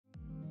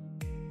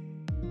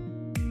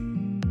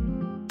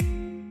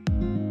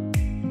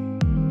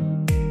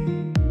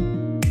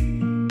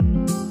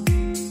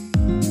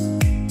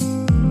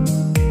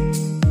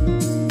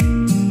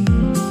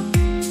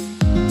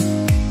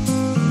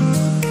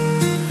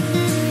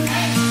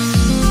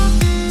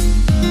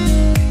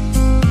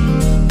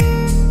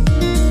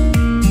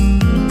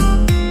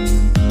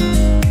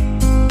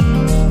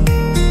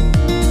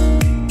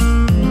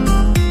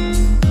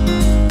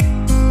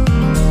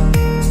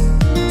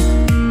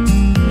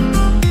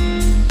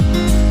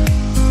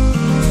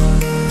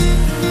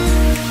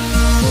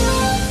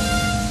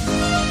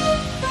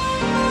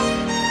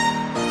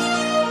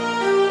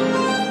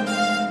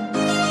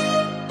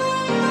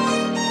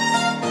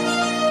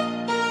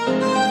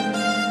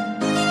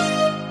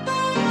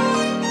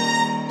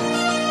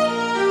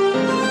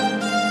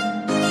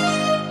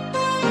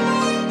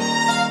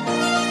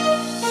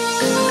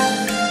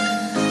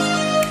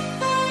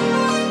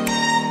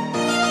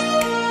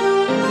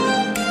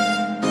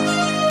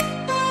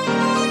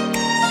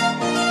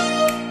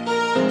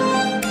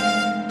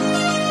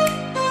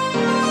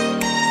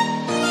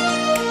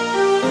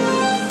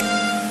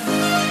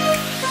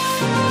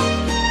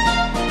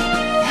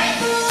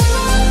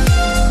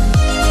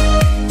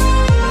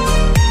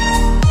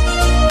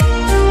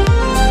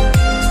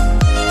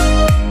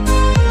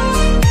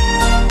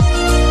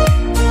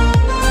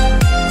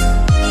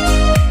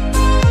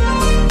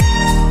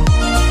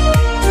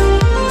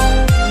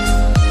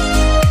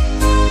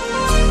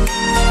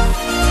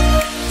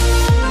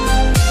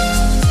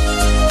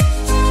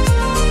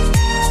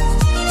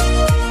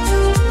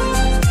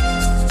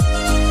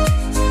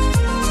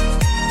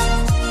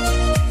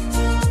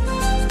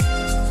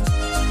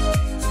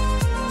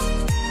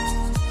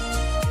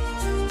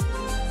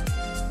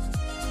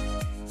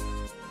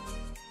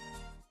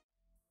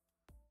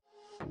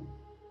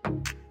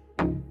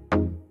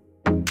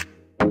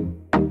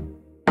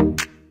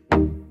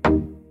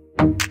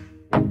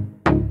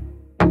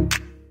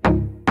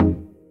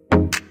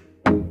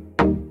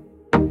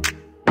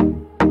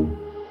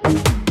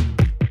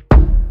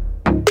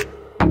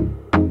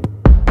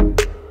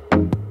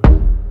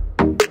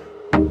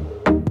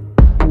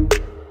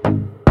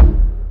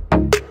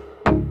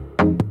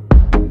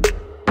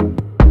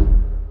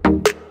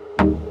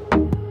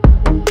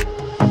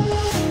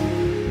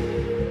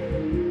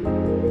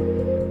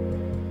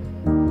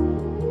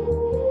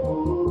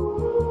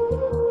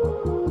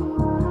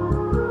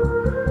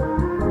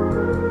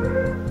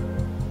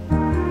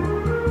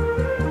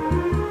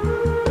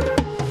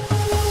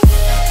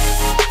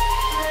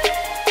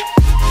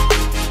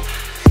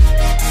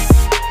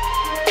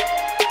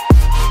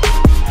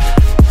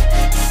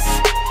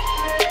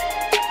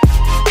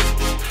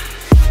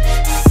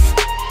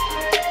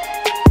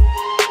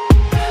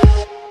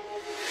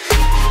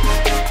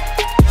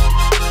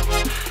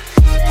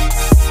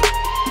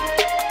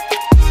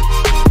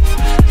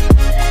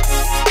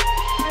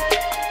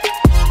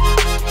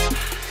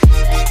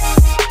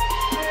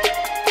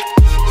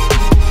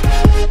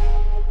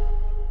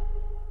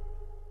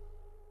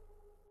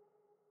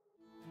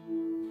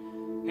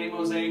Hey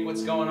Mosaic,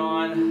 what's going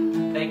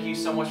on? Thank you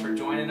so much for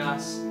joining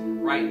us.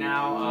 Right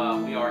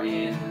now, we are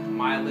in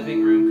my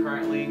living room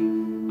currently.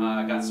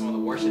 Got some of the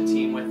worship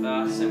team with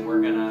us, and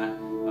we're gonna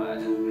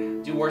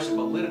do worship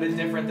a little bit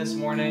different this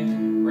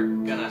morning. We're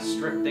gonna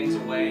strip things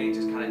away,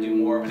 just kind of do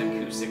more of an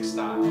acoustic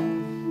style.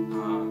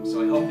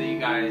 So I hope that you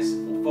guys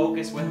will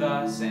focus with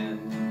us and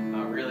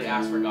really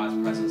ask for God's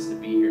presence to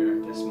be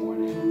here this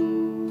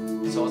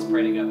morning. So let's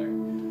pray together.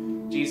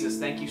 Jesus,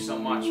 thank you so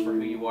much for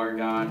who you are,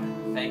 God.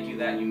 Thank you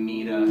that you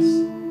meet us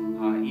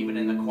even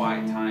in the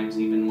quiet times,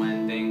 even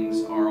when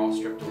things are all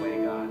stripped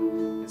away, God.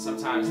 And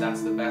sometimes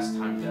that's the best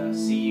time to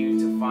see you,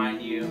 to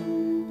find you.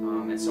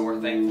 And so we're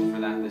thankful for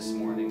that this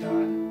morning,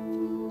 God.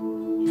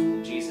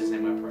 In Jesus'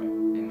 name I pray.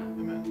 Amen.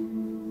 Amen.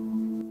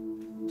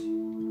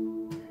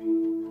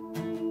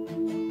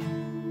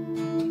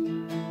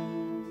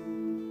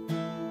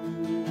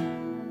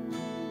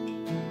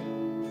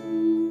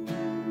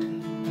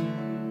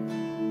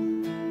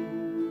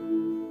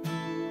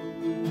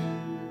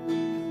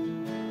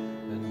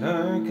 And I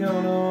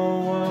count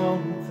on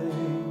one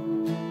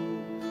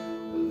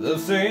thing: the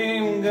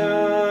same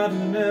God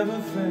who never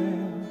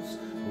fails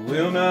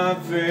will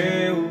not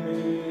fail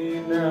me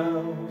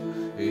now.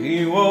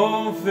 He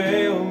won't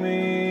fail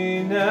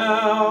me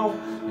now.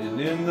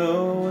 And in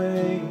the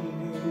waiting,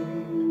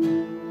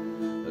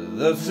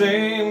 the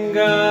same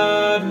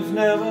God who's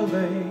never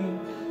late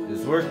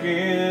is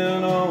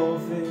working all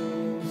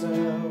things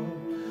out,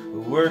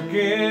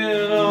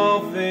 working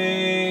all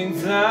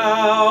things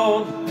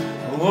out.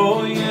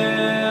 Oh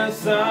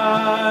yes,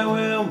 I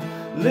will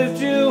lift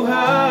you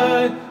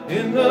high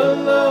in the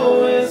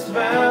lowest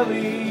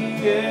valley.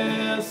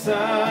 Yes,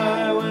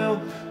 I will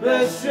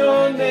bless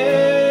your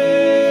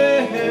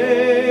name.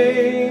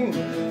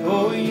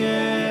 Oh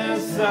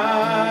yes,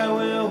 I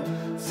will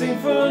sing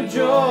for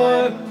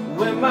joy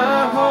when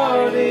my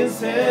heart is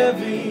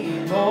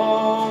heavy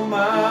all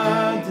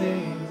my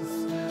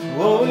days.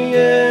 Oh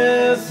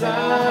yes,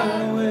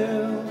 I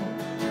will.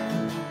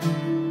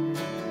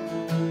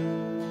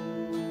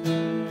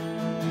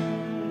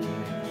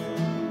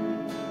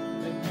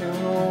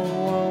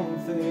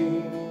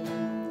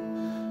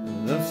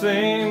 The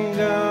same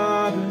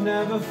God who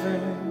never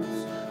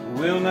fails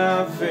will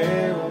not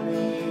fail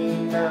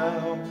me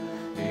now.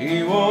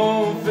 He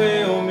won't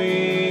fail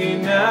me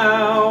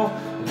now.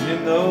 And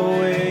in the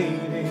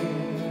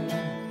waiting,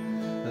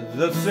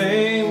 the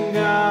same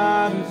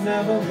God who's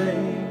never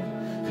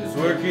late is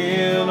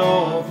working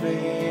all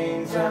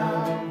things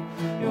out,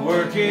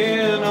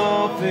 working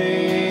all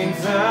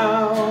things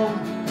out.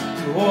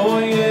 Oh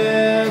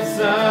yes,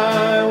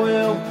 I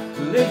will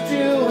lift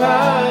you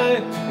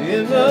high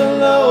in the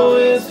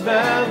lowest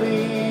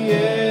valley.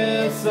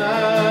 Yes,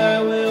 I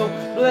will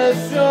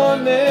bless your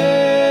name.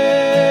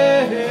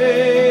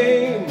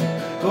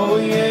 Oh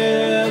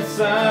yes,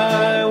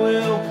 I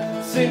will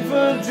sing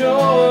for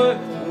joy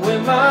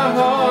when my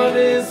heart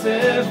is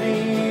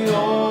heavy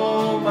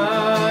all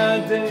my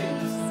days.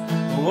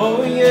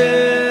 Oh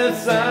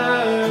yes,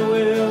 I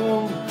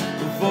will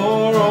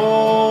for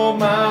all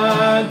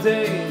my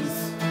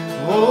days.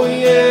 Oh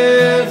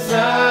yes,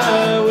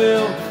 I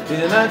will.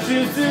 And I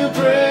choose to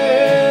praise,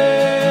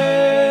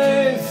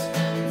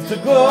 to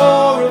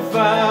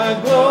glorify,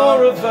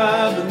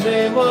 glorify the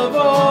name of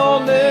all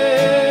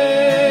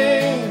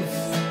names.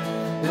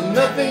 And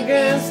nothing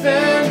can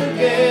stand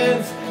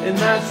against. And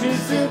I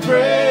choose to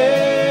praise,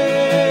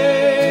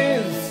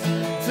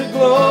 to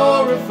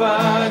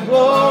glorify,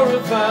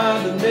 glorify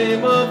the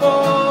name of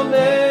all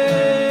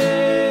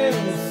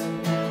names.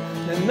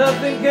 And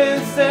nothing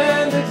can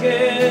stand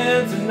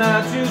against. And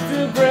I choose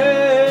to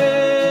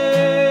praise,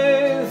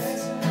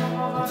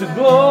 to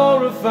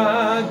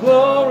glorify,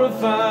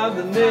 glorify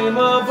the name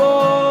of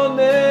all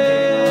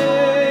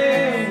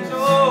names.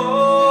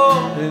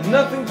 Oh, and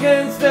nothing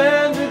can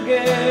stand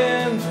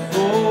against.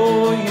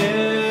 Oh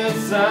yeah.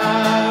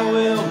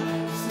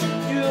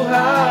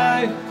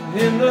 high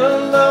in the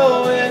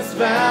lowest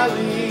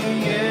valley.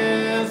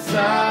 Yes,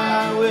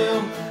 I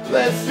will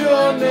bless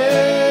your name.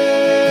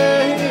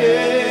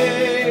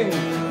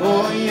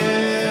 Oh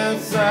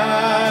yes,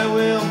 I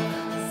will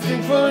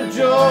sing for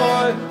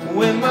joy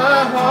when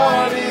my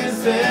heart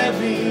is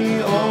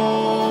heavy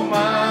all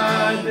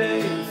my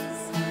days.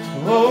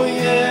 Oh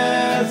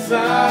yes,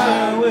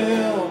 I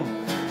will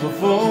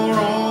for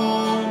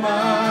all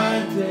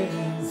my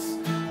days.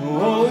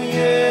 Oh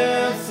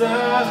yes,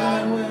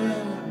 I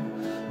will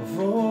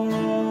for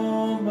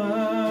all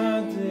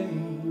my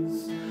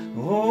days.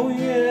 Oh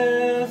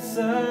yes,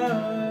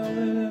 I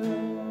will.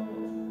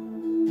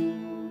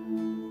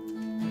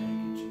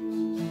 Thank you,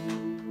 Jesus.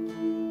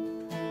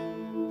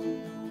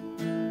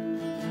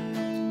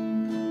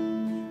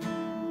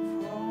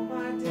 For all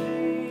my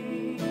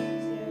days,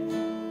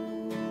 yeah,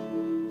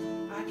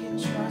 I can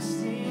trust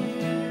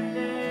in your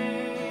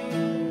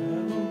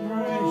name.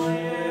 Oh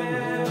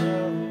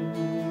yeah,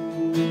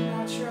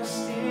 I'll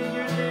trust in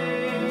your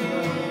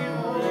name.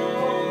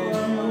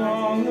 Oh,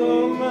 On the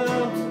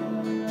mountain,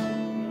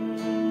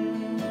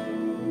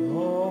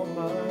 all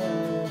my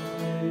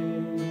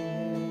days.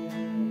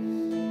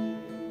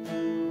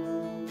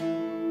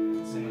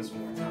 sing this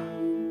one more time.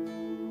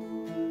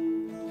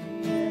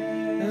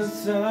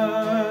 Yes,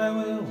 I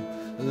will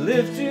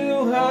lift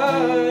you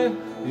high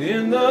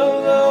in the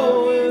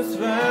lowest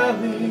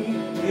valley.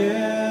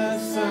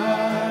 Yes,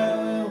 I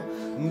will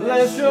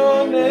bless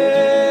your name.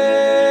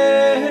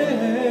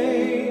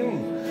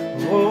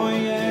 Oh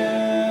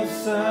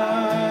yes,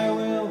 I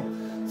will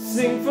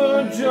sing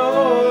for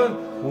joy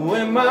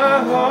when my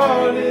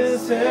heart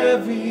is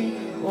heavy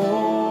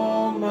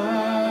all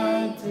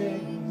my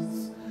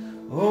days.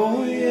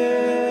 Oh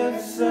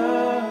yes,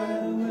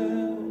 I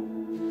will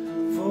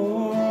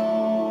for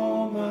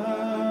all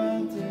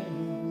my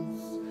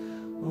days.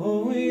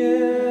 Oh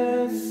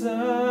yes, I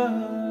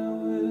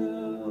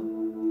will.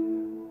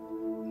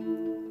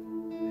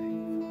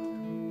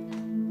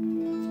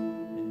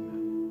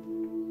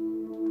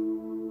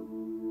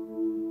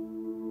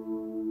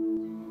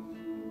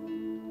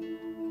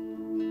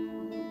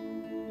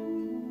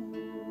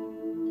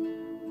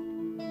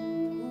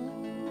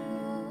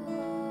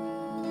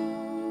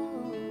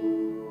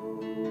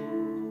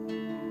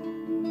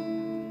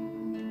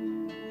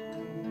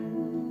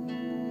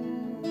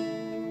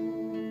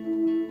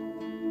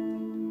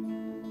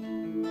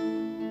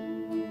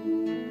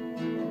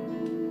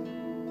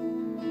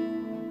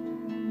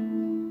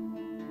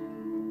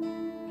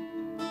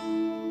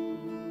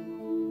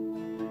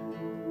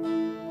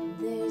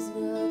 There's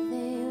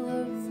nothing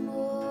worth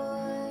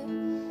more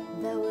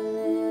that will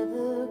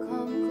ever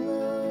come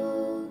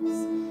close.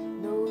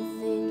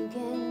 Nothing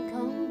can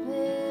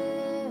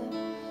compare.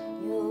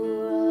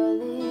 You're a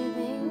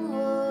living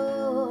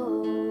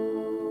hope.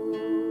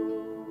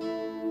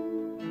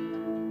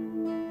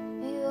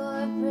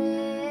 Your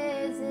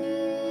presence,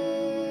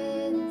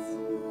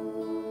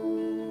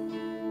 Lord.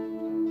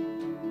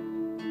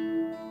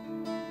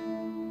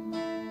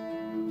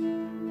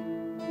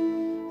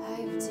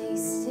 I've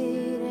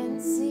tasted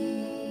and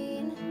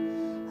seen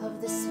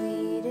of the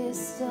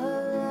sweetest of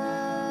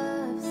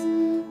loves,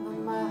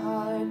 when my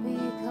heart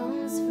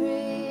becomes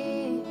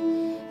free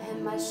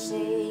and my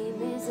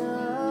shame is undone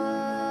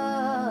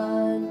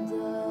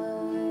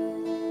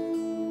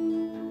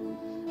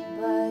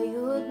by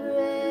your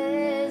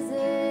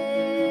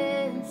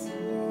presence,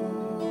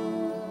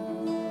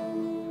 Lord.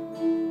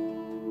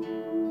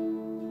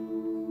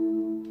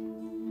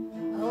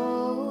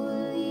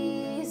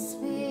 Holy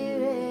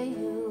Spirit,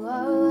 you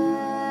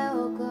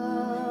are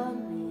welcome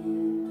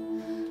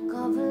here.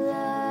 Come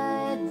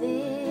flood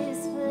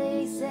this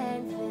place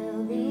and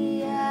fill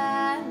the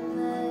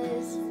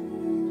atmosphere.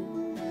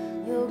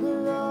 Your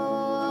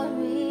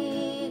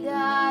glory,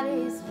 God,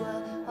 is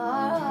what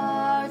our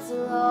hearts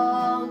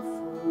long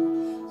for.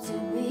 To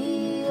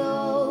be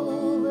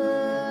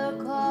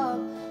overcome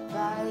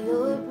by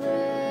your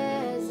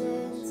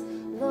presence,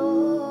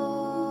 Lord.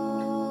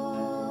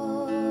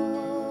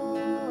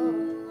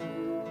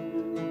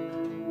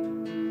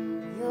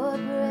 Your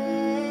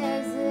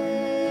presence,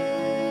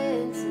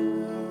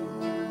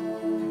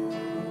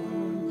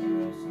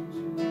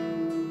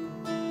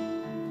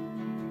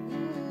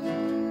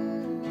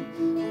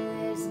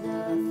 There's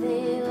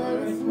nothing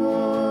worth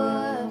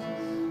more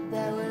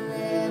that will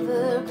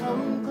ever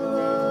come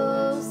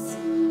close.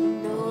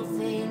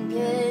 Nothing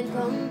can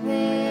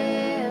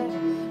compare.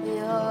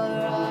 You're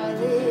our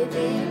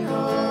living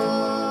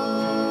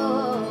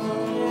hope.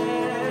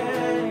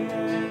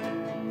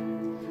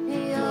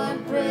 Your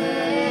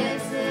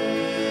presence,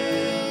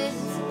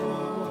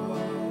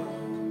 Lord.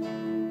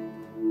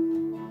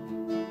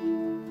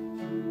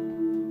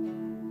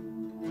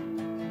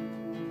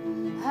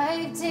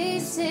 I've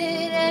tasted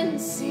and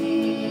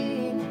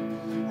seen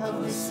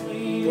of the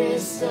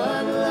sweetest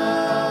of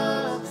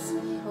loves,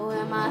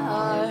 where my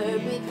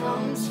heart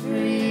becomes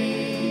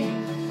free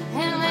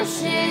and my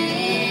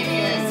shame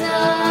is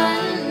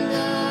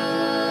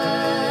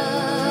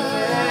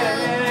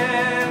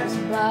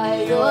undone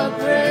by your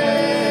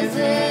presence,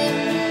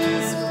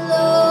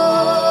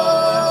 Lord.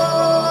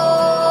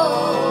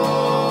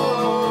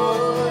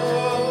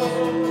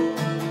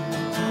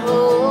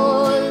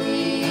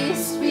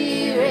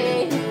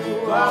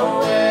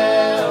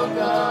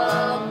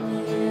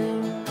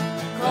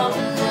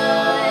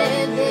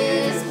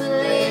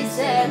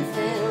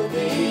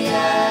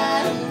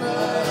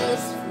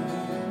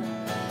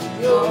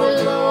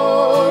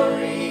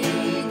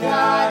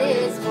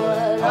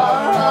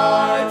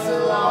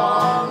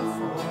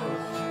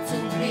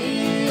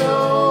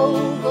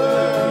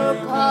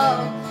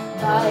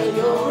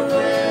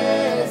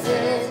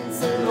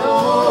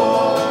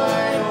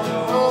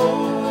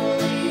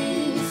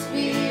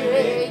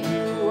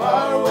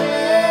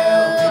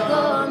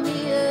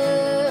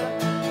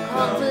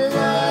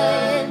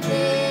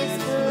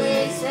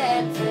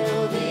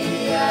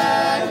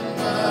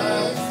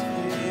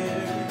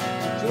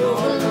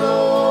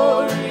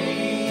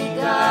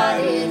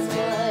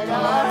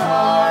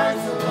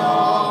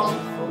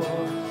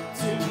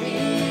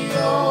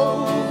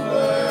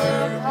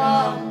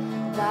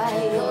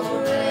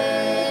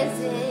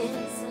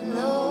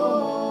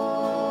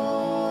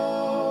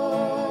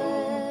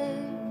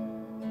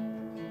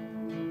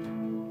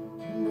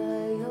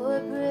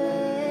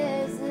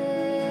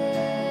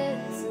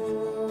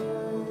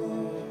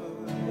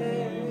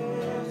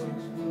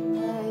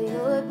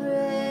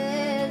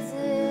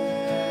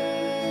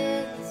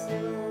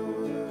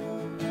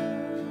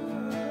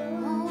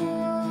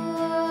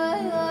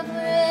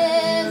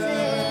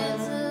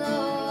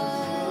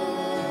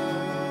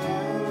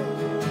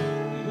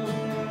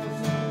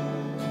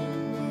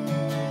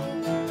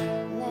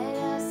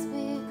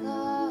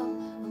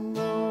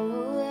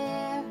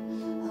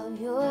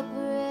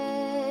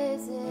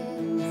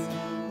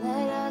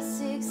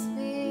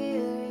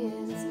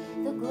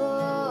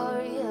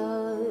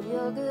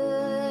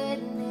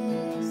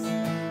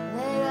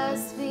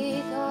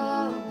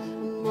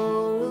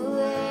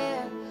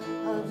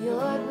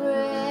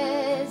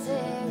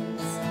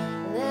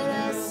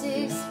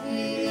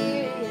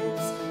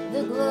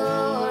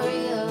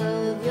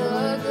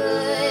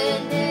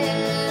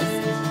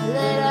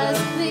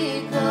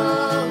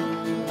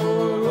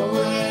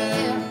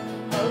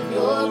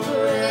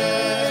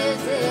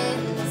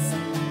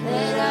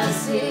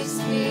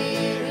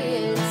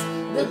 experience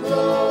the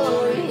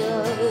glory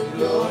of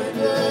your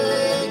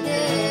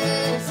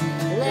goodness.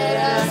 Let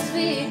us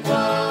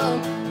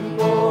become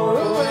more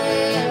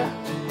aware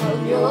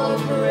of your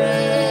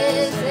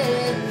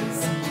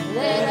presence.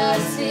 Let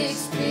us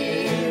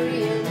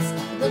experience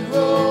the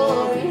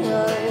glory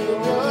of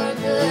your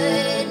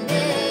goodness,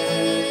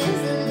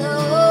 Lord.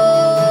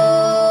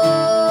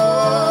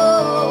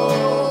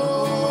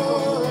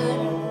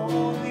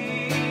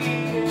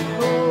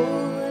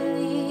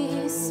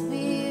 Holy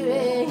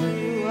Spirit,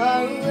 you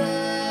are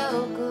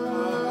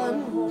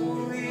welcome.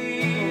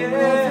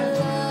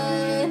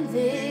 Flood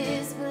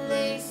this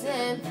place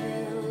and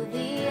fill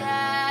the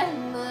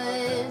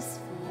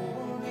atmosphere.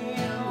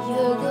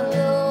 Your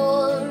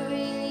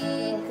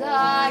glory,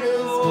 God,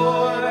 is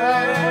what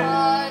our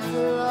hearts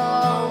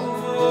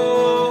long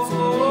for.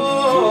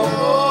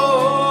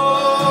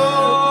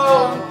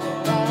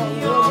 By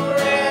your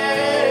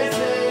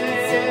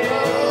presence,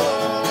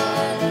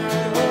 Lord.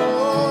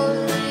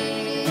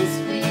 Holy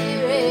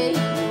Spirit,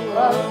 you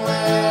are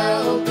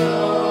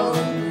welcome.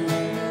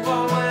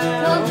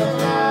 Come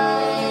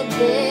flood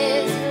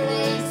this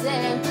place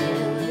and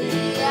fill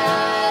the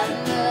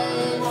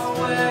atmosphere.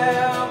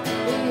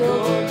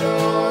 Your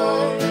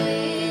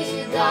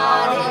glory,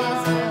 God,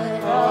 is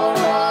what our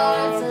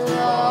hearts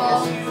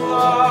long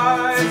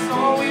for. It's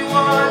all we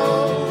want.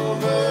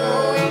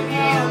 Overcome We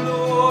need,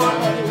 Lord,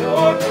 by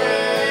your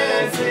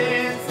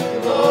presence,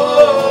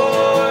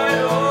 Lord.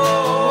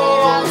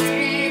 Let us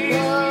Holy become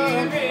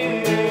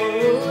Spirit.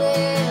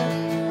 aware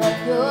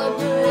of your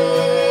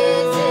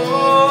presence.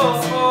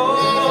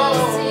 Let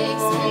us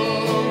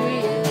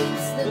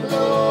experience the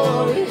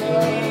glory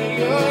of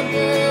your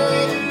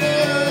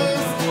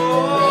goodness.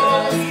 Let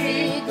us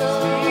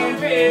become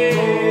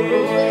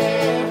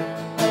aware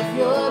of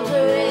your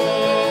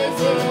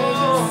presence.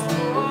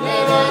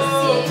 Let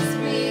us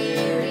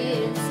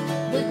experience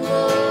the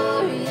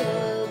glory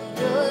of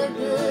your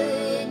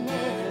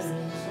goodness.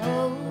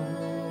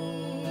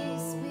 Holy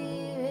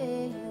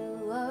Spirit,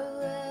 you are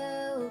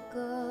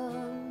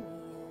welcome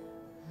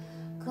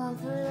here. Come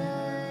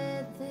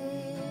flood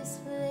this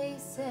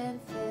place and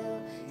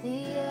fill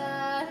the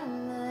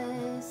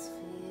atmosphere.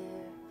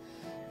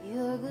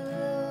 Your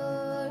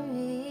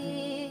glory,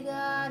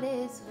 God,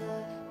 is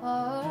what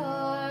our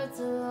hearts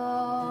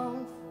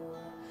long for.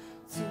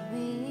 To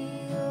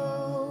be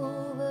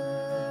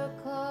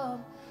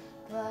overcome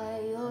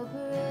by your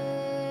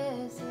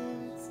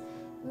presence,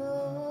 Lord.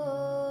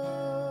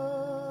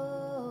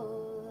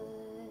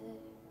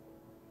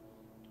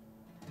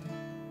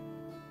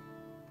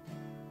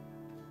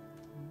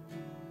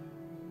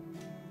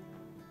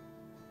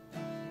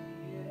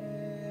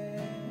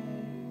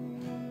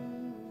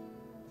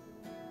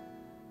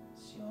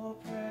 It's your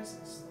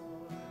presence,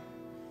 Lord.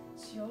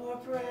 It's your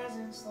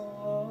presence,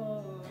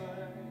 Lord.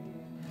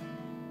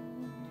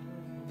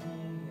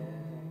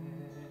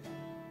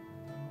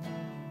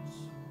 It's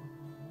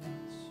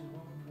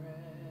your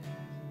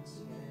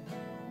presence,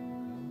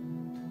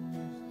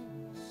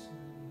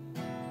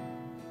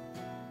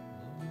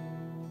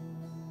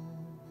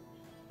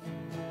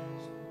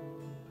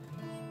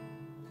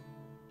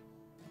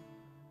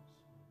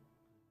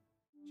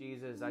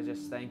 Jesus, I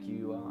just thank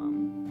you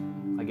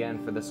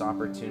again for this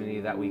opportunity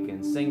that we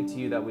can sing to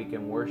you, that we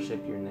can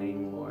worship your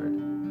name,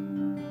 Lord.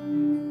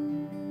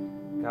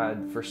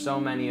 God, for so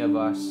many of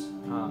us,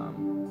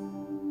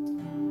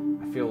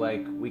 I feel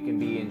like we can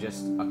be in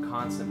just a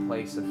constant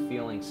place of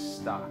feeling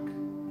stuck.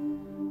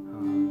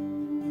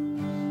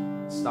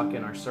 Stuck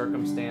in our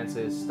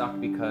circumstances, stuck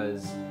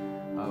because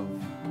of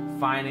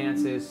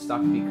finances,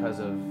 stuck because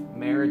of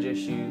marriage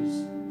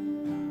issues,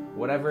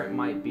 whatever it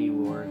might be,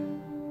 Lord.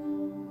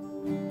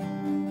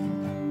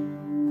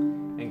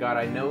 And God,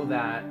 I know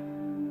that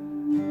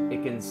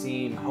it can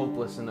seem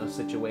hopeless in those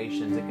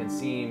situations. It can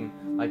seem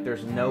like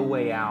there's no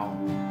way out.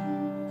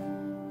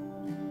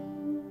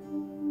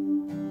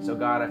 So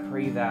God, I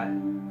pray that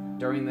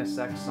during this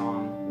next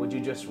song, would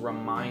you just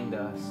remind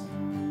us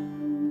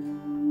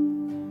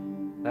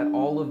that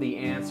all of the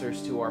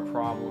answers to our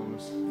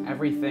problems,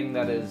 everything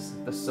that is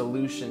the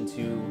solution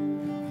to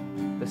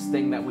this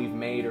thing that we've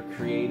made or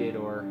created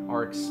or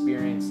are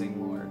experiencing,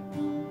 Lord,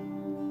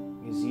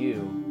 is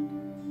you.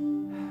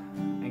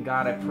 And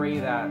God, I pray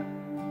that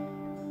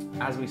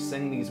as we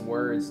sing these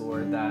words,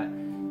 Lord, that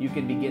you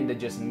can begin to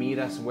just meet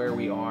us where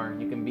we are.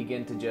 You can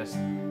begin to just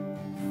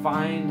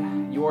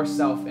find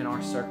yourself in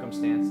our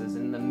circumstances,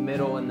 in the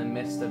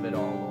midst of it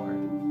all, Lord.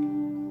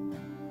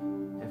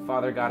 And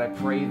Father God, I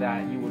pray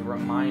that you would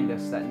remind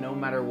us that no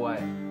matter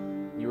what,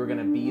 you are going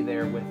to be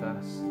there with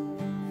us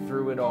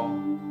through it all.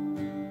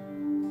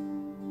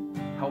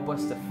 Help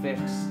us to fix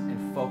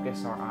and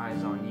focus our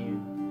eyes on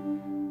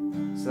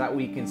you so that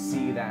we can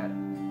see that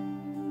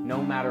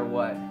no matter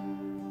what,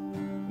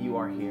 you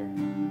are here.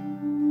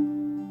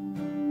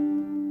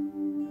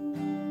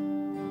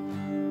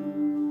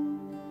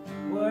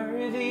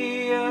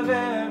 worthy of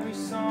every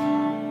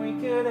song we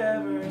could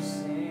ever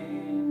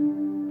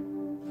sing,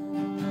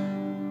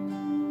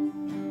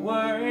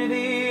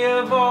 worthy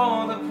of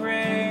all the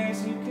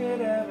praise you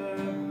could ever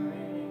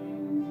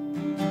bring.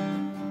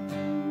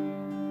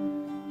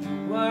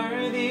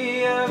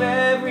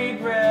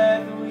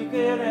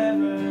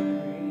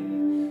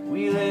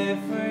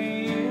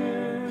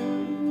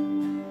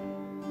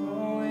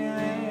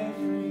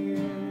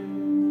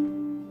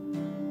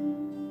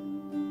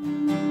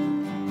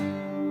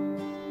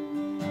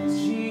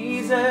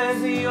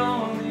 the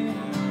only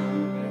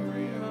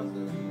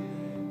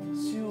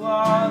you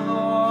are,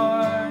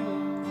 Lord.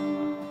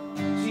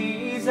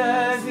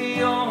 Jesus,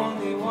 the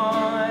only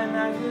one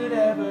I could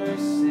ever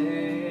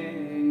say.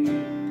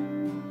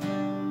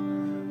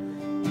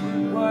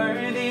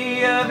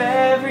 Worthy of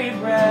every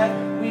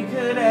breath we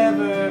could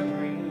ever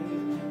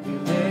breathe. We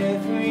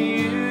live for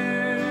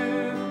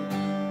you.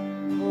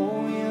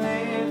 Oh, we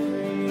live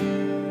for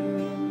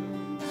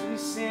you. So we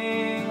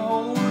sing,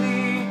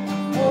 holy,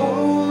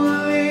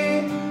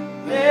 holy.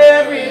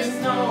 There is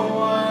no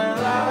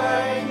one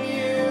like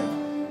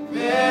you.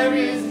 There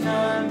is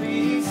none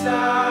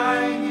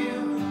beside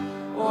you.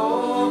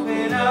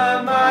 Open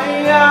up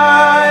my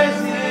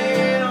eyes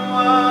in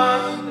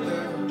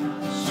wonder.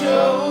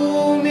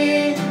 Show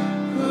me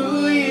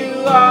who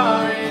you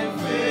are and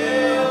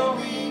fill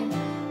me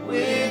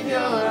with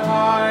your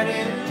heart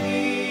and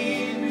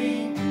lead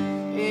me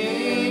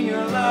in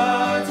your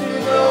love to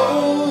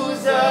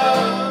those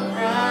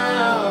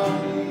around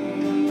me.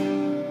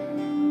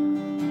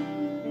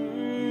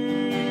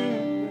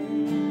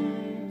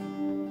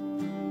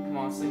 Come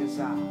on, sing us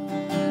out.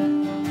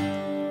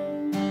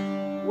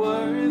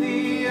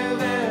 Worthy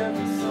of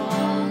every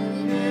song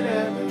we could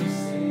ever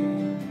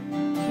sing.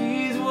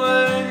 He's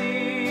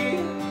worthy,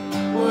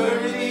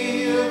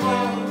 worthy of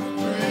all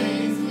the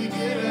praise we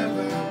could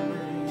ever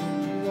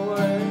bring.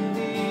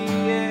 Worthy,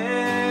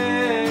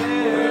 yeah.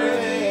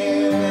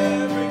 Worthy of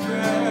every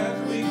breath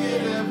we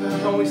could ever.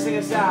 Come on, we sing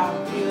us out.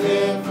 We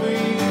live for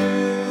you.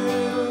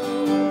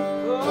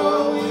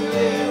 Oh, we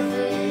live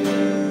for you.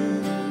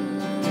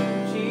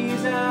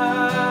 Jesus.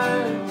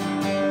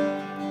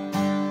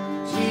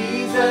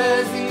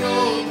 Jesus, the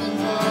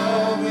only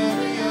love,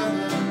 every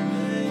other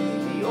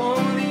name, the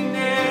only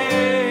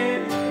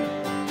name.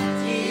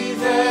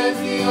 Jesus,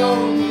 the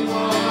only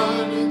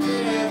one who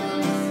could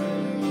ever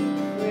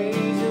save.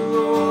 Praise the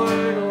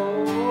Lord,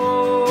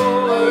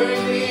 oh,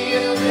 worthy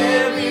of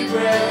every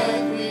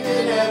breath we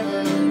could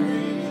ever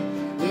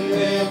breathe. We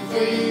live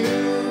for you.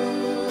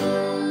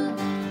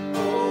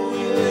 Oh,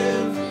 we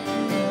live for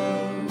you.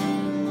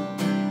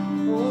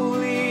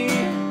 Holy,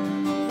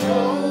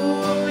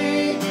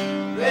 holy.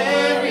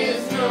 There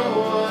is no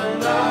one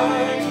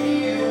like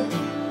you.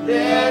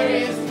 There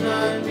is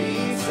none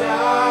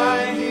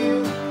beside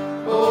you.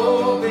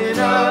 Open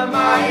up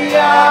my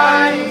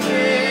eyes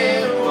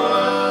in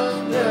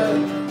wonder.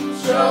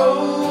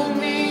 Show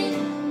me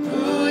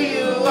who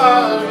you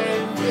are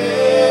and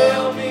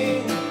fill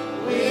me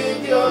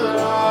with your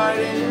heart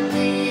and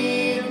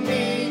lead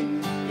me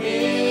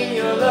in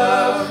your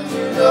love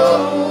to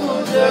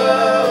those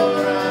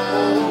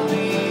around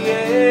me.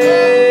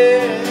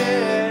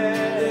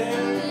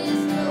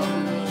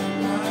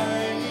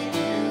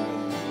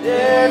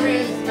 There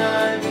is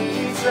none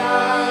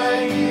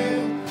beside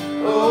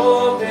you.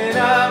 Open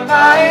up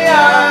my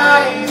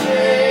eyes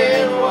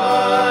in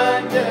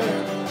wonder.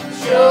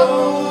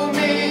 Show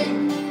me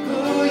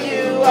who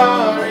you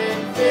are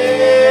and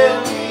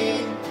fill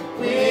me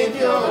with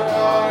your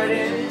heart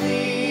and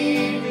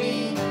lead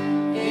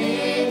me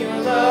in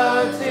your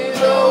love to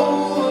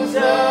those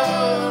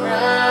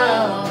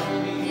around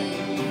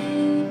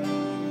me.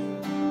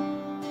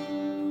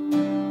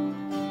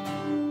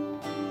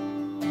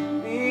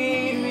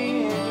 Lead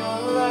me in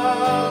your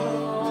love,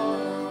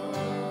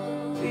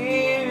 Lord.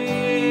 Lead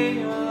me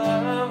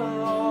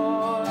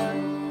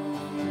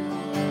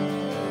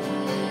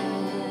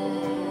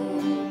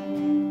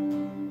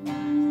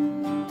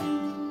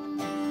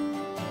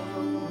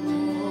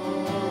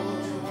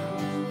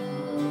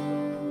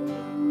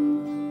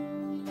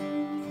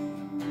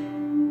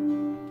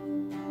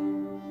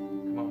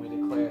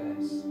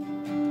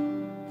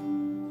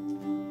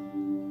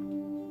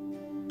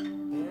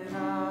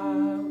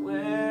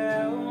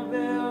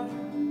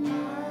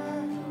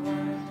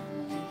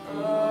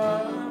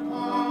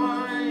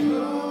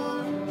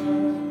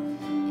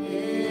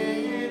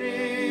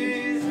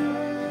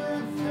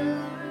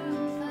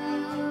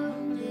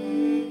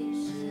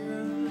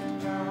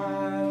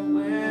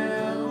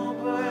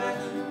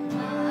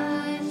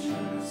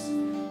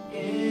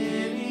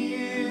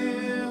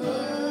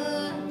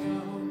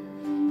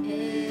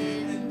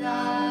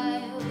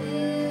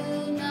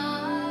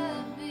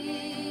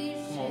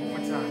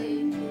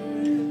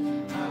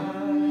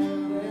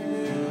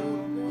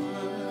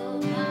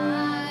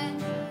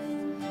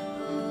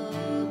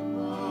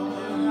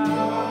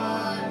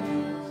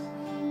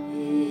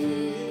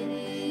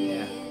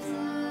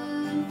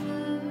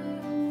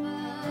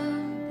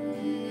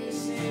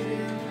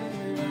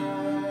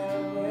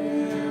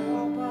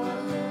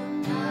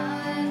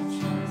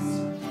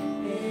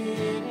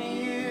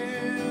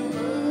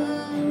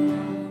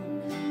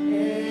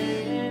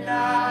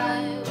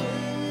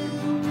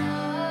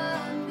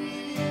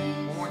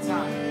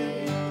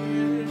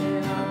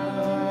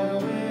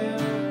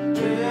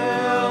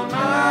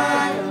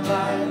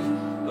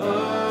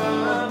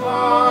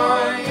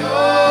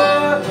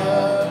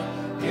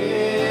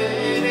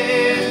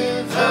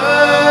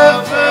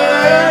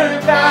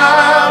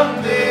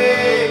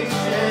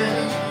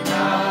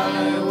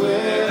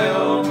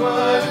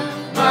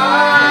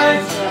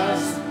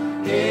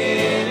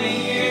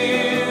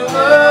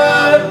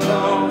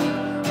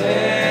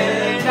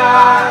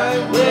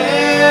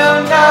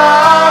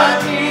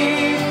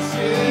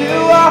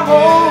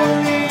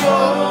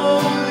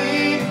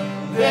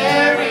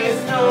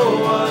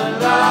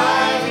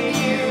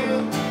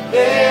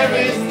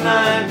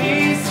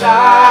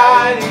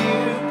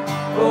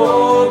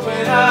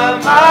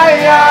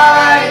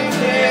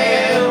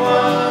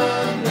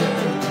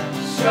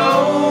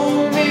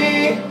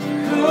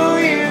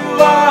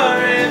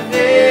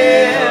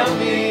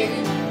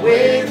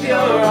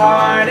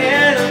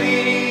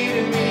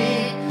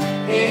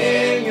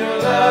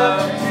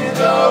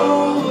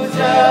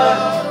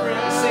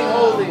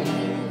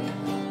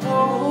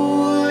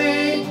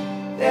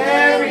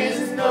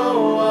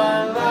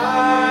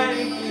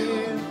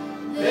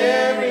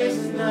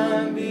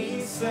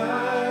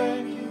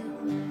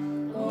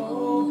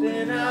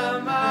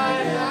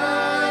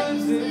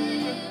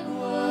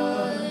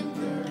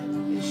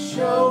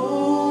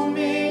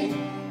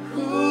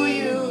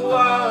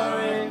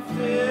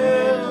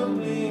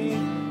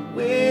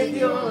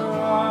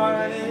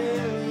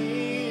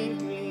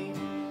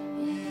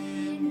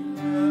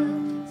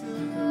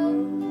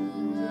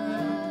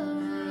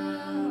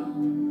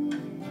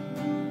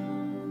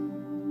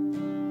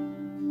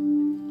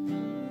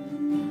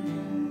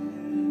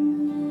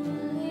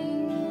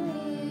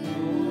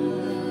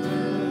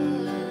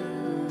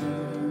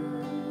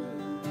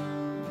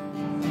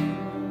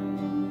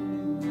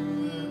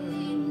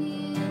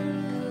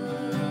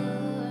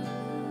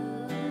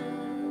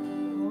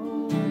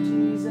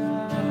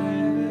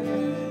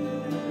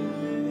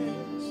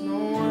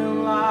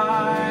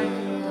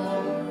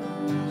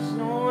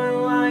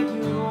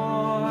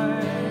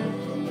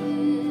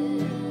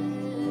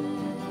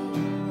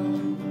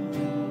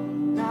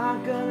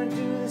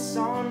this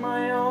on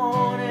my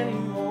own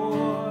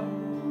anymore.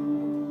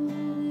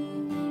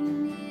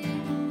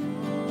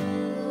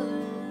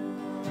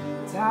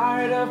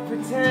 Tired of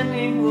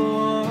pretending,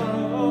 Lord.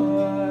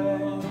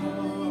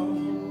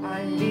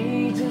 I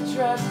need to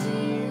trust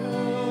you.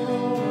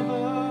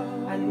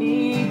 I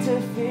need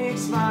to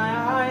fix my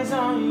eyes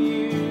on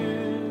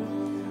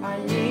you. I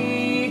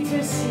need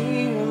to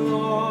see you,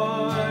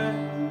 Lord.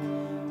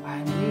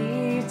 I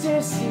need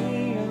to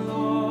see you,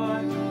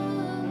 Lord.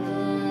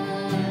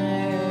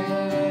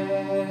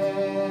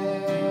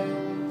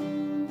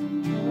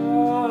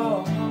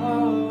 Oh,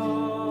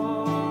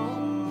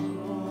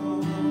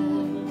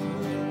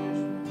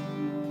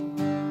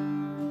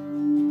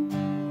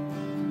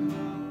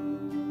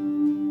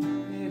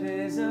 it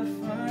is a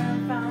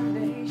firm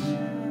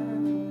foundation.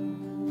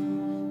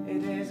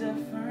 It is a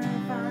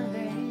firm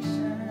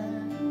foundation.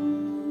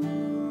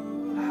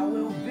 I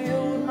will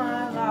build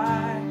my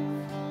life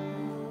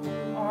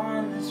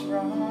on this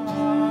rock,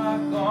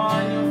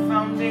 on your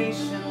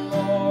foundation,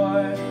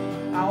 Lord.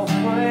 I'll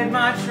put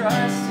my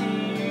trust in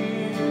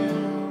you.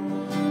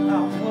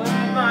 I'll put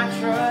my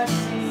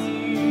trust in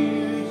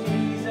you,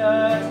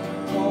 Jesus.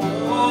 Oh,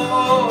 oh,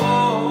 oh,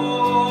 oh.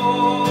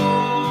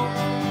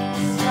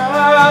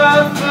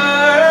 Suffer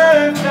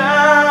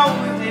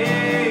foundation,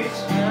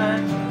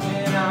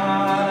 and I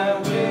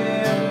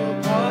will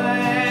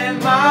put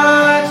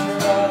my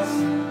trust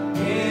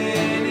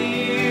in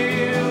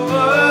you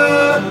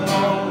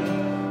alone,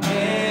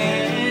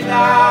 and I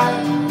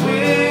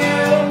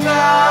will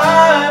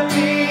not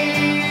be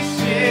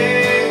shaken.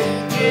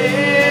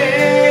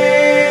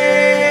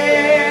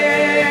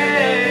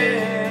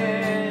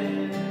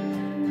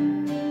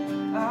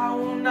 I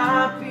will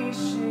not be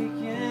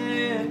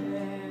shaken.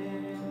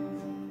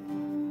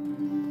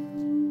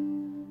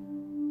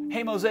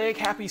 Hey Mosaic,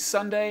 happy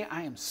Sunday.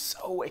 I am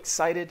so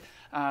excited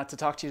to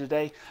talk to you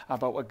today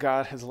about what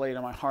God has laid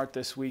on my heart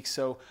this week.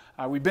 So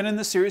we've been in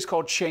this series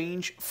called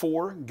Change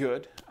for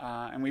Good.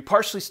 And we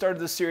partially started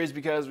this series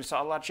because we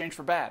saw a lot of change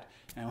for bad.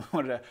 And we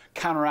wanted to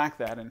counteract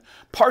that. And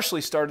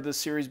partially started this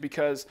series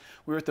because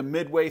we were at the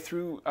midway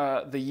through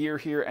the year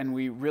here, and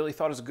we really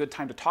thought it was a good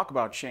time to talk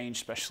about change,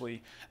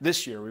 especially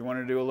this year. We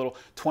wanted to do a little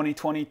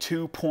 2020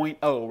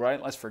 2.0,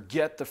 right? Let's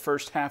forget the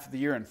first half of the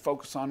year and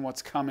focus on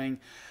what's coming.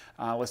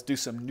 Let's do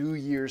some New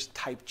Year's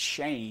type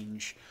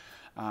change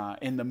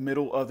in the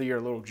middle of the year,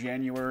 a little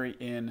January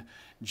in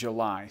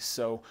July.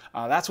 So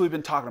that's what we've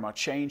been talking about,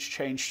 change,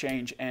 change,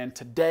 change. And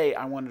today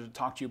I wanted to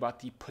talk to you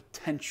about the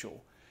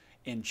potential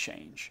in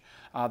change,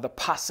 the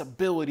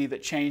possibility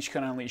that change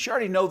can unleash. You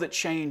already know that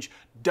change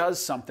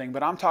does something,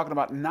 but I'm talking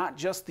about not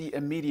just the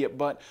immediate,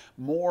 but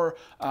more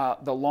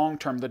the long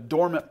term, the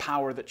dormant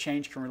power that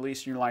change can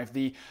release in your life,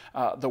 the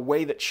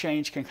way that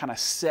change can kind of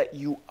set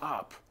you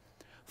up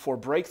for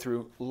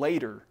breakthrough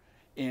later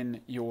in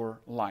your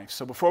life.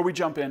 So before we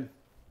jump in,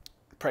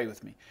 pray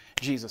with me.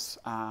 Jesus,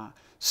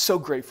 so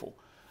grateful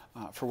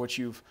for what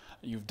you've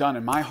done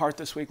in my heart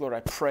this week, Lord.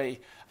 I pray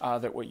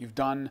that what you've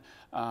done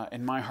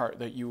in my heart,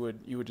 that you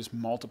would just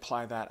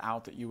multiply that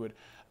out, that you would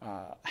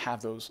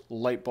have those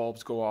light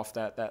bulbs go off,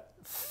 that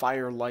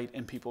fire light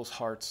in people's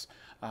hearts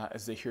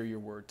as they hear your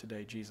word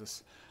today,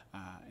 Jesus.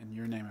 In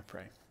your name I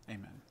pray,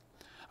 amen.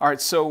 All right,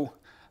 so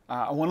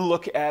I want to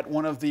look at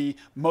one of the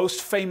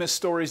most famous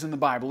stories in the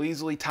Bible,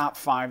 easily top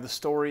 5, the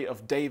story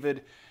of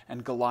David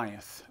and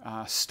Goliath.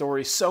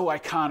 Story so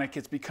iconic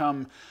it's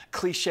become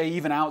cliche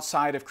even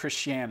outside of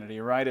Christianity,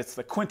 right? It's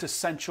the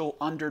quintessential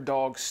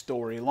underdog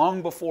story.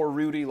 Long before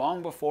Rudy,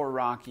 long before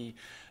Rocky,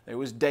 there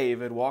was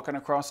David walking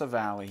across a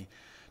valley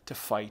to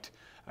fight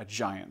a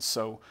giant.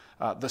 So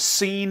the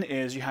scene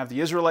is you have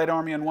the Israelite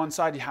army on one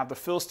side, you have the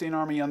Philistine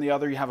army on the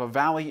other, you have a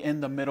valley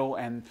in the middle,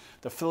 and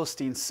the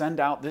Philistines send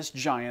out this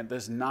giant,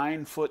 this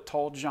 9-foot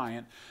tall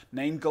giant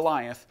named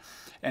Goliath,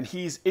 and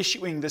he's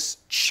issuing this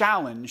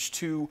challenge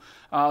to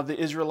the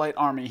Israelite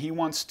army. He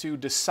wants to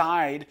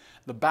decide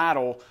the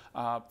battle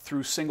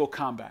through single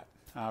combat.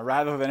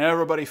 Rather than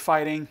everybody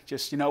fighting,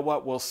 just, you know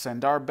what, we'll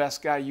send our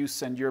best guy, you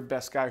send your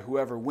best guy,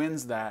 whoever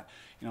wins that,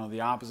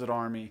 the opposite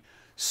army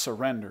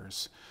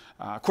surrenders.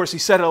 Of course, he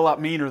said it a lot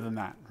meaner than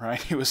that,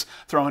 right? He was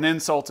throwing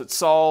insults at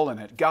Saul and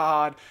at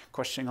God,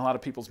 questioning a lot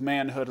of people's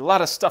manhood, a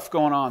lot of stuff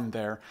going on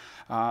there.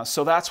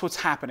 So that's what's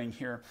happening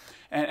here.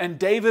 And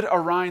David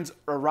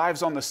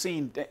arrives on the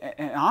scene,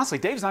 and honestly,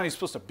 David's not even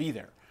supposed to be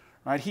there,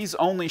 right? He's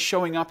only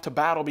showing up to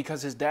battle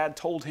because his dad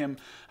told him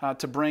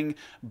to bring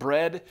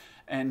bread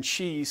and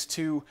cheese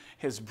to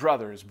his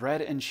brothers.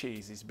 Bread and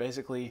cheese. He's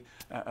basically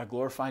a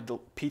glorified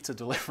pizza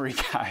delivery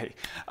guy.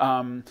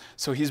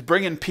 So he's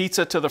bringing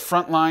pizza to the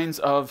front lines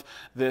of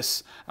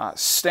this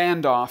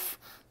standoff.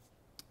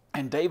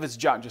 And David's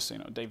job, just so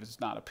you know, David's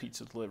not a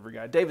pizza delivery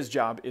guy. David's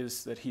job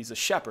is that he's a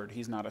shepherd.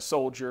 He's not a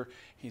soldier.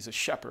 He's a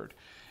shepherd.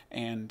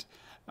 And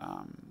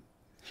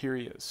here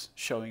he is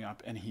showing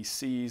up, and he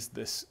sees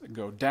this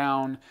go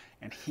down,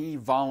 and he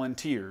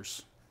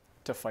volunteers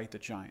to fight the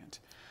giant.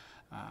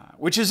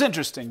 Which is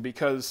interesting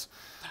because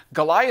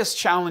Goliath's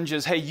challenge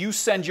is, hey, you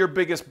send your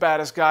biggest,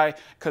 baddest guy,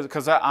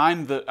 because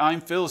I'm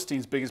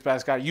Philistine's biggest,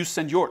 baddest guy. You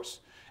send yours.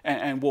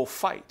 and we'll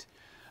fight.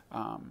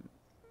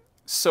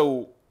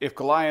 So if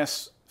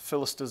Goliath,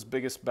 Philistine's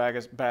biggest,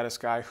 baddest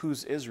guy,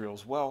 who's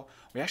Israel's? Well,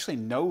 we actually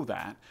know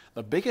that.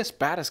 The biggest,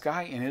 baddest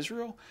guy in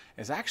Israel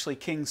is actually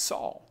King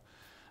Saul.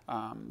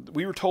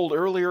 We were told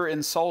earlier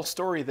in Saul's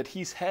story that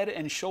he's head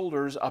and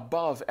shoulders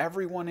above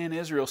everyone in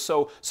Israel.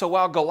 So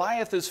while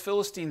Goliath is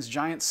Philistine's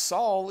giant,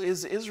 Saul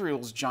is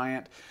Israel's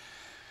giant.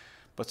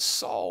 But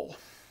Saul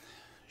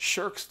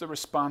shirks the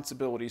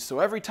responsibility. So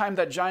every time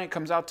that giant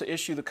comes out to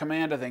issue the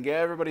command, I think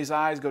everybody's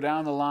eyes go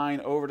down the line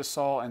over to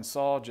Saul, and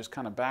Saul just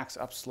kind of backs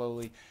up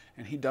slowly,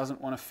 and he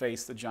doesn't want to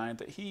face the giant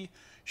that he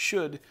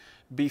should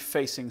be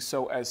facing.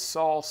 So as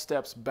Saul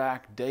steps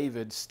back,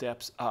 David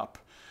steps up,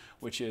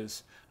 which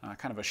is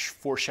kind of a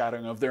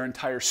foreshadowing of their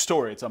entire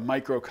story. It's a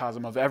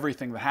microcosm of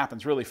everything that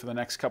happens really for the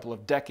next couple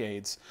of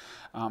decades.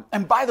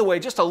 And by the way,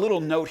 just a little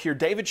note here,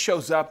 David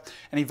shows up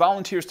and he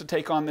volunteers to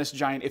take on this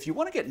giant. If you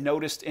want to get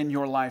noticed in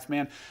your life,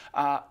 man,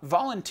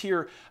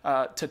 volunteer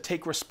to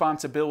take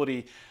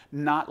responsibility,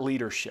 not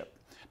leadership.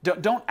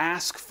 Don't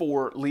ask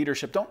for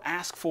leadership. Don't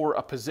ask for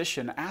a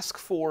position. Ask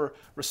for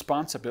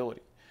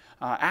responsibility.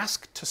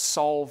 Ask to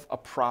solve a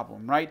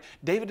problem, right?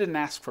 David didn't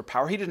ask for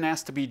power. He didn't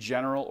ask to be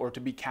general or to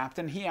be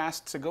captain. He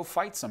asked to go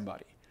fight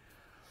somebody.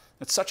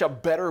 It's such a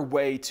better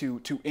way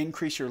to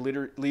increase your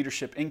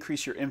leadership,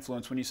 increase your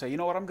influence when you say, you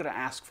know what, I'm going to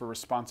ask for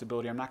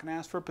responsibility. I'm not going to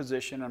ask for a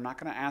position. I'm not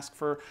going to ask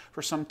for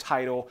some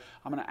title.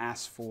 I'm going to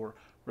ask for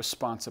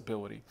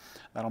responsibility.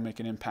 That'll make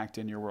an impact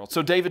in your world.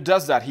 So David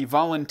does that. He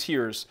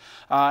volunteers.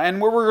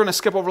 And we're going to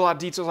skip over a lot of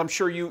details. I'm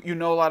sure you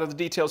know a lot of the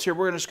details here.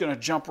 We're just going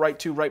to jump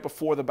right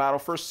before the battle.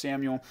 1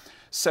 Samuel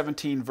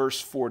 17,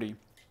 verse 40.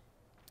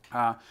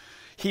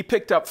 He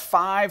picked up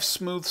 5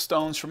 smooth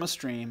stones from a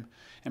stream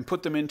and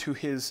put them into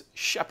his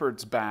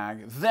shepherd's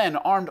bag. Then,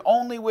 armed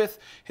only with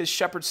his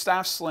shepherd's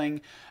staff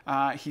sling,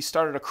 he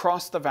started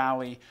across the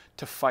valley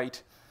to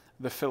fight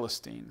the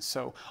Philistines.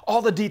 So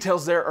all the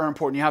details there are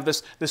important. You have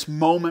this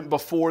moment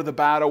before the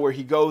battle where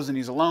he goes and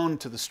he's alone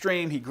to the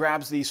stream. He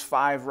grabs these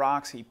 5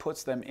 rocks. He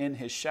puts them in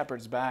his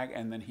shepherd's bag,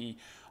 and then he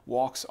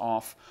walks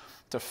off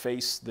to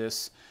face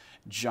this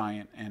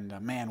giant. And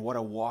man, what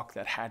a walk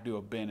that had to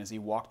have been as he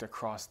walked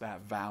across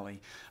that valley.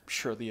 I'm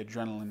sure the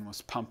adrenaline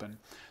was pumping.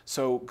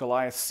 So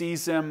Goliath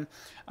sees him,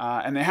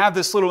 and they have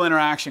this little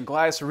interaction.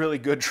 Goliath's a really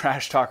good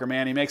trash talker,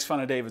 man. He makes fun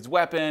of David's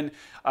weapon.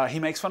 He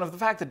makes fun of the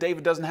fact that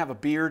David doesn't have a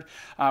beard,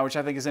 which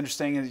I think is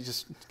interesting. He's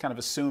just kind of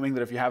assuming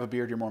that if you have a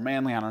beard, you're more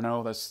manly. I don't know.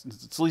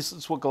 At least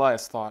that's what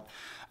Goliath thought.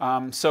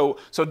 So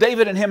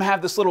David and him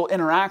have this little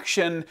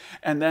interaction,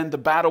 and then the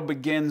battle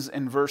begins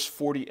in verse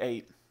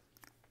 48.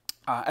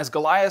 As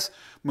Goliath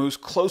moves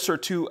closer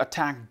to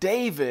attack,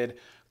 David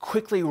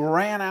quickly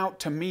ran out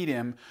to meet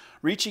him.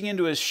 Reaching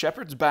into his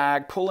shepherd's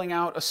bag, pulling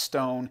out a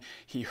stone,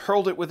 he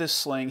hurled it with his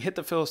sling, hit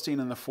the Philistine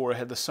in the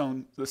forehead. The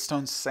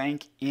stone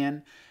sank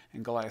in,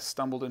 and Goliath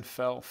stumbled and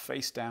fell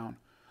face down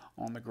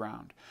on the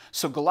ground.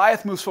 So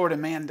Goliath moves forward,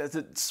 and man,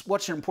 it's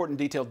such an important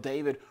detail.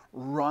 David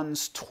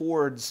runs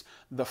towards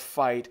the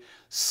fight,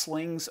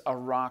 slings a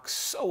rock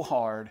so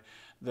hard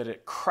that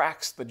it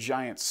cracks the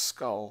giant's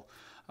skull.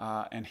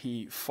 And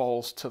he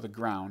falls to the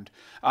ground.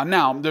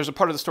 Now, there's a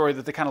part of the story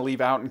that they kind of leave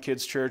out in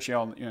kids' church. You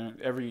know,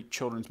 every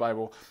children's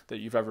Bible that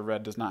you've ever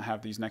read does not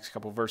have these next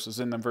couple verses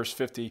in them. Verse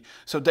 50,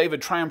 so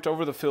David triumphed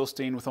over the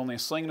Philistine with only a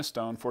sling and a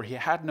stone, for he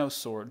had no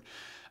sword.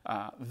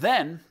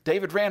 Then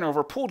David ran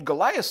over, pulled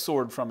Goliath's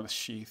sword from its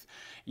sheath,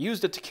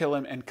 used it to kill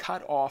him, and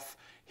cut off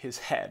his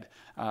head.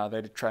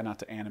 They try not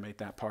to animate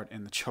that part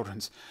in the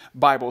children's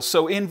Bible.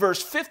 So in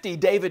verse 50,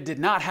 David did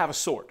not have a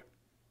sword.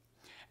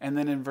 And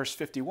then in verse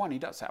 51, he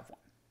does have one.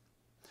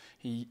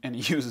 He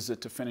uses it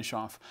to finish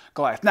off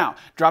Goliath. Now,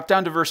 drop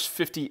down to verse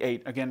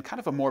 58. Again, kind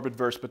of a morbid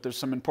verse, but there's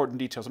some important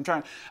details.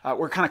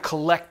 We're kind of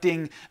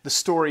collecting the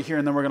story here,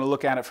 and then we're going to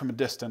look at it from a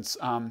distance.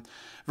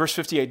 Verse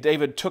 58,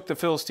 David took the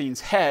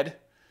Philistine's head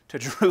to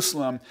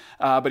Jerusalem,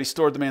 but he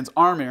stored the man's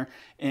armor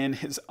in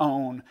his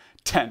own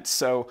tent.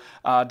 So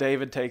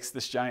David takes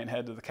this giant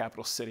head to the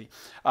capital city,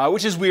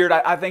 which is weird.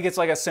 I think it's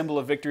like a symbol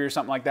of victory or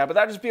something like that, but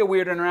that'd just be a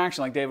weird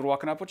interaction, like David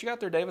walking up. What you got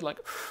there, David? Like,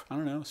 I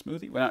don't know, a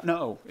smoothie? Well,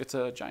 no, it's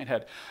a giant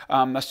head.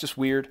 That's just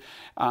weird.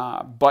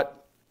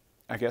 But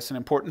I guess an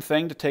important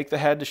thing to take the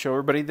head to show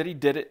everybody that he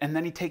did it, and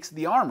then he takes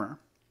the armor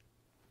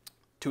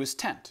to his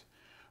tent.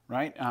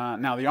 Right?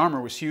 Now, the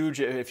armor was huge.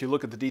 If you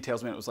look at the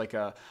details, man, it was like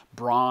a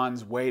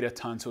bronze, weighed a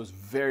ton, so it was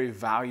very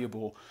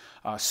valuable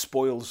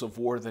spoils of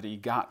war that he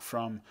got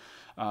from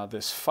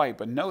this fight.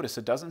 But notice,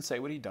 it doesn't say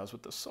what he does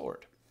with the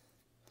sword.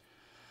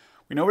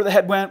 We know where the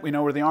head went, we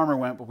know where the armor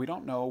went, but we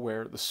don't know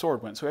where the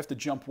sword went. So we have to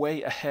jump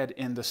way ahead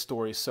in the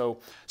story. So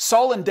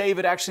Saul and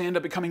David actually end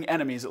up becoming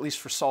enemies, at least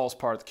for Saul's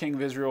part. The king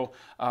of Israel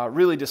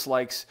really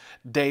dislikes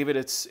David.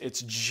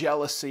 It's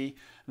jealousy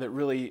that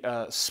really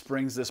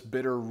springs this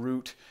bitter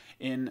root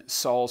in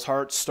Saul's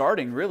heart,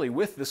 starting really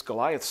with this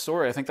Goliath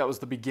story. I think that was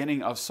the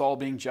beginning of Saul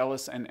being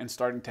jealous and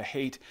starting to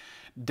hate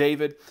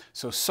David.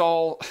 So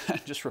Saul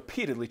just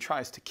repeatedly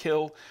tries to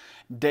kill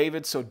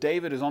David. So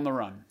David is on the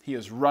run. He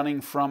is running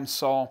from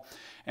Saul,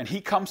 and he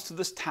comes to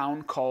this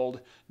town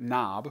called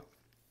Nob.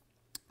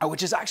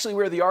 which is actually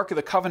where the Ark of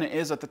the Covenant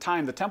is at the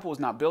time. The temple was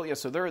not built yet,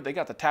 so they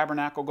got the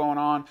tabernacle going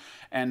on,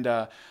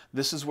 and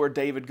this is where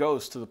David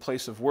goes, to the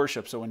place of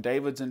worship. So when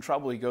David's in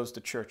trouble, he goes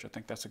to church. I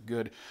think that's a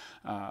good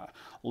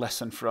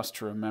lesson for us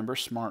to remember.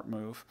 Smart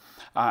move.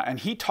 And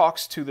he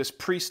talks to this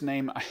priest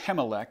named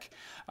Ahimelech,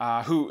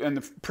 and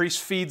the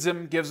priest feeds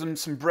him, gives him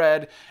some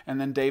bread,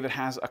 and then David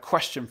has a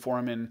question for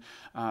him in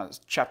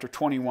chapter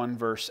 21,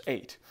 verse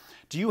 8.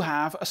 Do you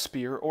have a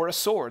spear or a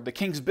sword? The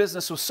king's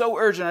business was so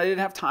urgent, I didn't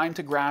have time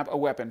to grab a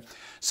weapon.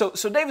 So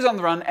David's on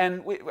the run,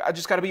 and I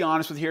just got to be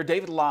honest with you here.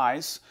 David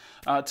lies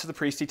to the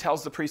priest. He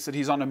tells the priest that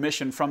he's on a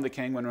mission from the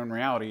king, when in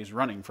reality he's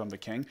running from the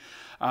king.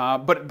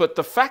 But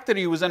the fact that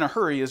he was in a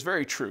hurry is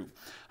very true.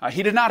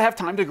 He did not have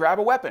time to grab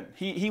a weapon.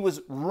 He was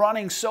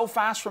running so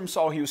fast from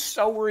Saul. He was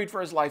so worried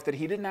for his life that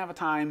he didn't have a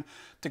time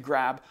to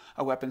grab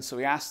a weapon. So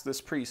he asked this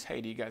priest,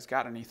 hey, do you guys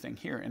got anything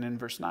here? And in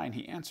verse 9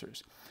 he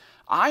answers,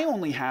 I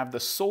only have the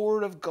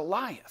sword of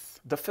Goliath,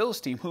 the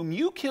Philistine, whom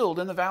you killed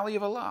in the valley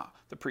of Elah,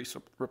 the priest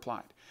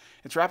replied.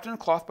 It's wrapped in a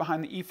cloth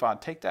behind the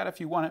ephod. Take that if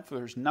you want it, for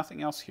there's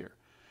nothing else here.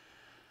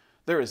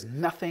 There is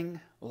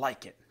nothing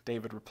like it,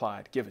 David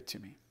replied. Give it to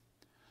me.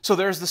 So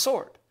there's the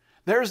sword.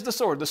 There's the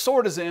sword. The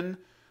sword is in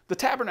the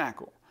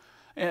tabernacle.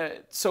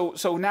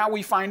 So now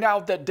we find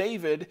out that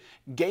David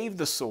gave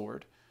the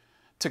sword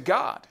to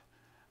God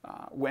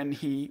when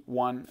he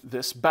won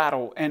this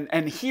battle.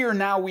 And here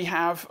now we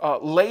have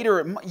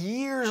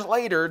years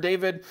later,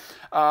 David,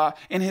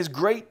 in his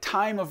great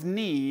time of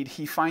need,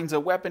 he finds a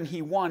weapon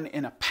he won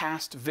in a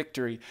past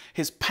victory.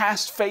 His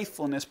past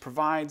faithfulness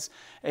provides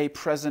a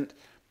present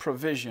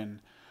provision,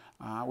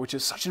 which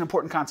is such an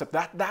important concept.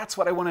 That's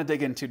what I want to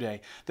dig into today.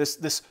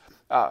 This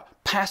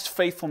past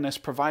faithfulness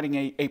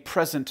providing a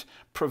present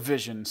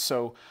provision.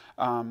 So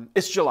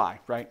it's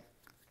July, right?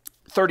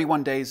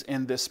 31 days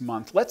in this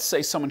month. Let's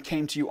say someone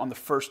came to you on the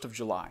 1st of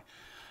July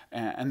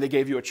and they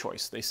gave you a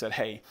choice. They said,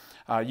 hey,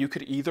 you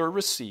could either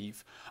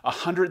receive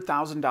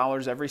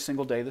 $100,000 every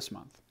single day this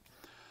month,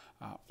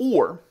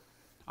 or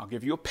I'll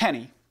give you a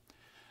penny,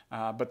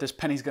 but this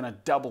penny's going to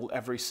double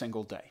every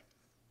single day.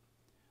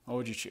 What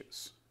would you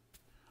choose?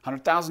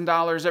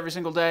 $100,000 every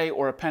single day,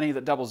 or a penny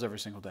that doubles every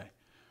single day?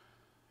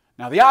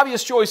 Now, the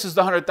obvious choice is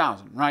the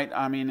 $100,000, right?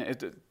 I mean,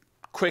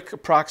 quick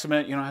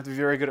approximate, you don't have to be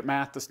very good at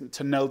math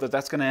to know that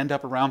that's going to end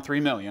up around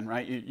 $3 million,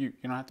 right? You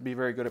don't have to be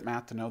very good at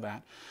math to know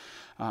that.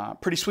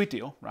 Pretty sweet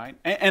deal, right?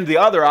 And the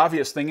other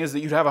obvious thing is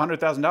that you'd have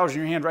 $100,000 in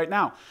your hand right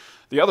now.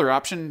 The other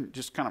option,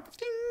 just kind of,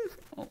 ding,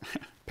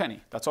 penny.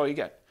 That's all you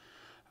get.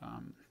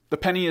 The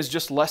penny is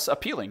just less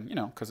appealing,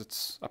 because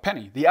it's a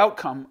penny. The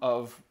outcome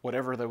of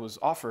whatever that was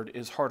offered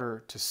is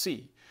harder to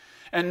see.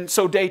 And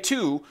so day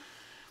 2,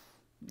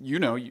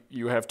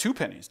 you have 2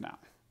 pennies now.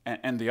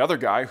 And the other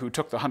guy who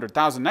took the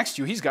 $100,000 next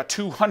to you, he's got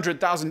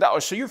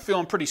 $200,000. So you're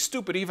feeling pretty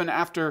stupid even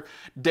after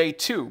day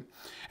 2.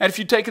 And if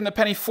you'd taken the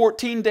penny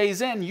 14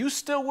 days in, you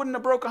still wouldn't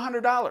have broke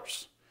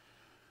 $100.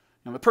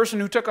 Now the person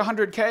who took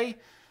 $100K,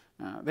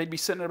 they'd be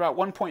sitting at about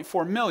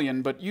 $1.4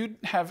 million, but you'd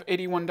have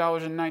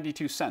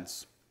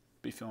 $81.92.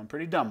 Be feeling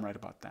pretty dumb right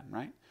about then,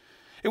 right?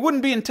 It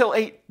wouldn't be until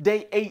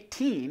day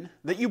 18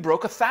 that you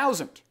broke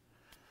 1,000.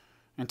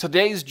 And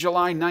today's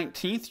July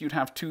 19th, you'd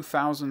have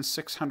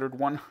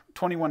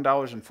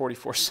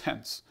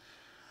 $2,621.44.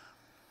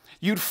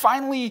 You'd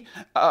finally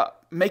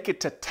make it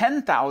to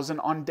 10,000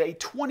 on day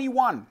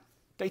 21.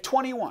 Day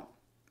 21.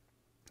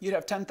 You'd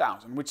have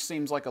 10,000, which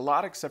seems like a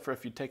lot, except for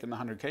if you'd taken the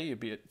 100K,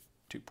 you'd be at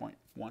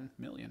 2.1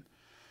 million.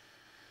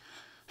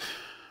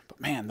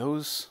 But man,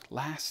 those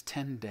last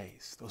 10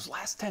 days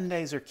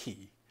are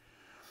key.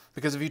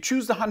 Because if you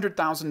choose the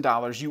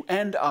 $100,000, you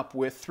end up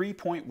with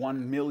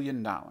 $3.1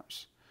 million.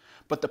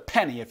 But the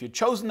penny, if you'd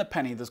chosen the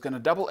penny that's going to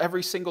double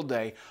every single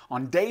day,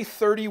 on day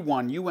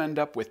 31, you end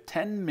up with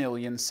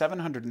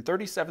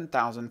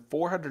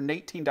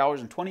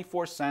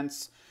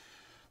 $10,737,418.24.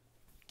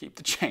 Keep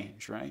the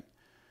change, right?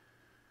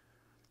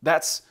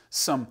 That's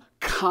some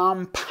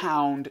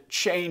compound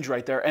change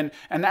right there. And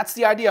that's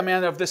the idea,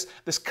 man, of this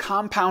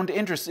compound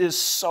interest is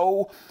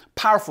so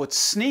powerful. It's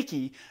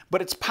sneaky,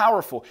 but it's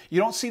powerful.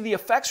 You don't see the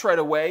effects right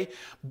away,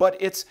 but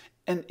it's,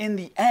 in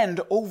the end,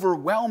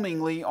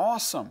 overwhelmingly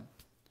awesome.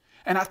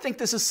 And I think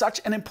this is such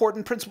an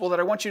important principle that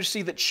I want you to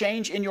see that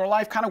change in your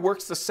life kind of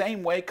works the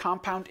same way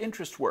compound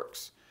interest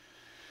works.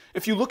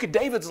 If you look at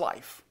David's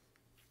life,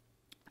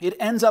 it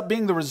ends up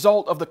being the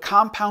result of the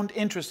compound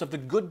interest of the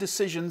good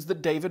decisions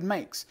that David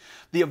makes.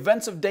 The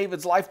events of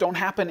David's life don't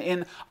happen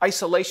in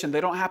isolation. They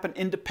don't happen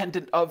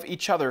independent of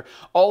each other.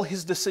 All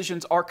his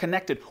decisions are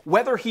connected,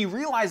 whether he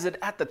realized it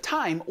at the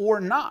time or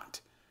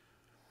not.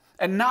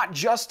 And not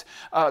just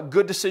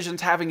good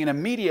decisions having an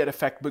immediate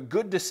effect, but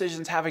good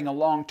decisions having a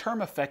long-term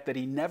effect that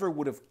he never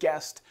would have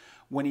guessed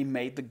when he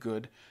made the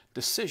good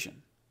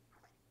decision.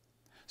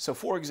 So,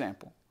 for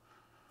example,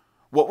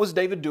 what was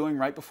David doing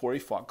right before he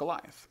fought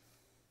Goliath?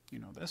 You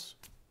know this.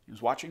 He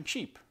was watching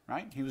sheep,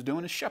 right? He was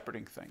doing his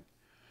shepherding thing.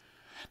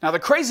 Now, the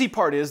crazy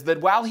part is that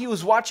while he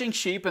was watching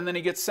sheep and then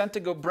he gets sent to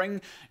go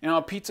bring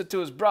a pizza to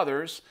his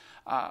brothers,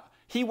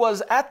 he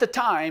was, at the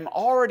time,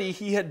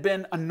 he had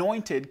been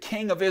anointed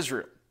king of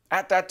Israel.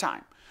 at that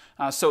time.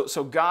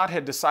 So God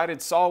had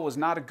decided Saul was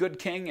not a good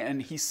king,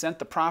 and he sent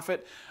the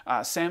prophet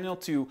Samuel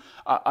to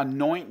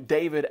anoint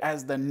David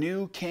as the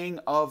new king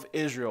of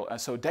Israel. And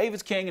so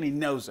David's king, and he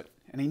knows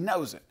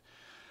it,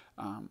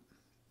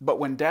 but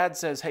when Dad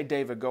says, hey,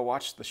 David, go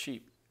watch the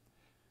sheep,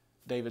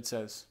 David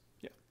says,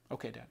 yeah,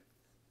 okay, Dad.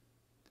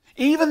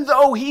 Even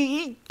though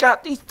he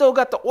still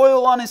got the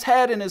oil on his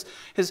head, and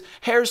his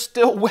hair's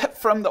still wet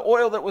from the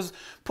oil that was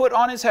put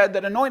on his head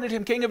that anointed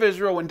him king of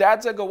Israel, when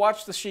Dad said, go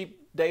watch the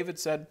sheep, David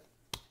said,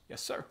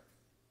 yes, sir.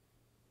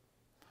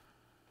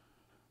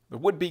 The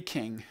would-be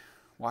king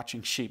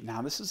watching sheep.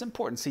 Now, this is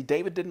important. See,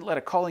 David didn't let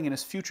a calling in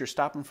his future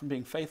stop him from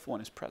being faithful in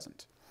his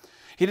present.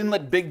 He didn't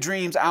let big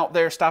dreams out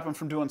there stop him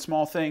from doing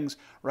small things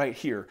right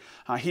here.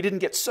 He didn't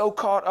get so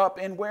caught up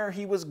in where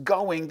he was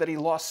going that he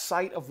lost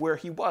sight of where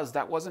he was.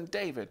 That wasn't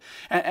David.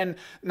 And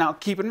now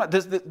keep in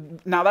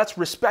mind, now that's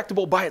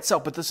respectable by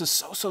itself, but this is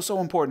so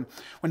important.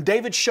 When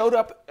David showed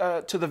up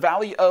to the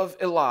valley of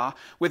Elah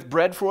with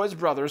bread for his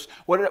brothers,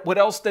 what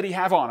else did he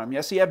have on him?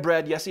 Yes, he had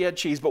bread. Yes, he had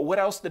cheese. But what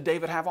else did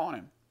David have on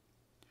him?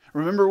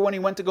 Remember when he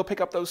went to go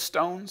pick up those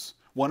stones?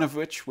 One of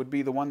which would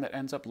be the one that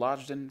ends up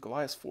lodged in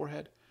Goliath's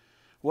forehead.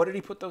 What did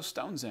he put those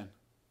stones in?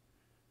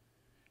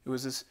 It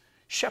was his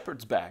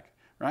shepherd's bag,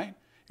 right?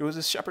 It was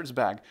his shepherd's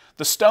bag.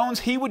 The stones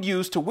he would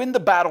use to win the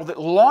battle that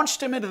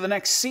launched him into the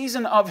next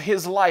season of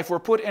his life were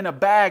put in a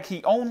bag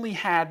he only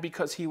had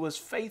because he was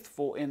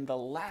faithful in the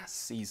last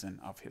season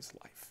of his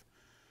life.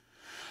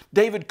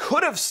 David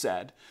could have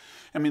said,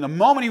 I mean, the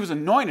moment he was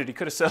anointed, he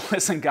could have said,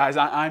 listen, guys,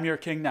 I'm your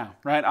king now,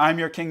 right? I'm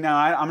your king now.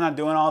 I'm not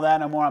doing all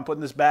that no more. I'm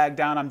putting this bag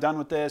down. I'm done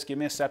with this. Give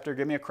me a scepter.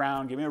 Give me a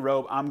crown. Give me a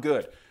robe. I'm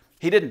good.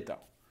 He didn't, though.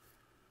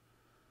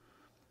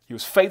 He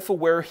was faithful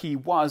where he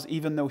was,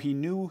 even though he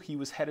knew he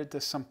was headed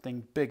to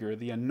something bigger.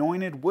 The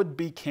anointed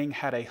would-be king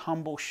had a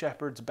humble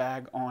shepherd's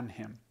bag on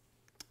him.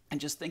 And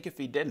just think if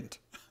he didn't.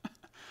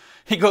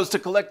 He goes to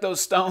collect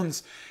those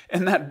stones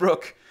in that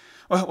brook.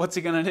 Well, what's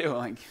he going to do?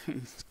 Like,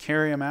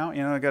 carry them out?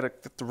 You know, I got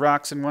the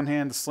rocks in one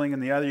hand, the sling in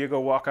the other. You go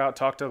walk out,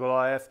 talk to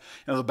Goliath.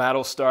 You know, the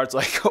battle starts.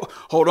 Like, oh,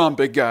 hold on,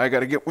 big guy. I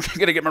got to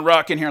get my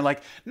rock in here.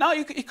 Like, no,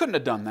 he couldn't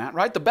have done that,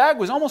 right? The bag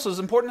was almost as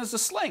important as the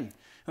sling.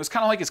 It was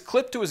kind of like his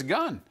clip to his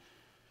gun.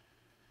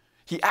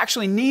 He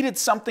actually needed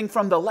something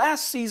from the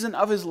last season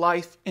of his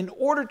life in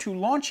order to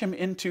launch him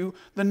into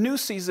the new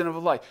season of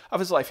his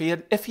life.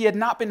 If he had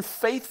not been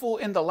faithful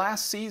in the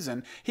last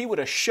season, he would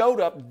have showed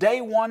up day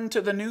one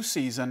to the new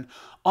season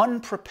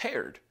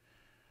unprepared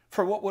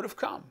for what would have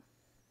come.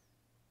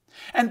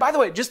 And by the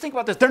way, just think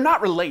about this. They're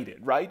not related,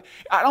 right?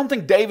 I don't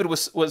think David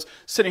was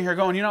sitting here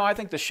going, you know, I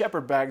think the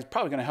shepherd bag is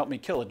probably going to help me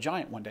kill a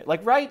giant one day.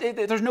 Like, right?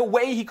 There's no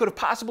way he could have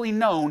possibly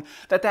known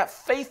that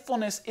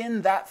faithfulness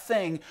in that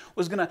thing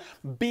was going to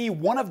be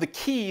one of the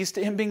keys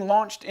to him being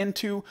launched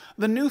into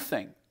the new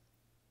thing.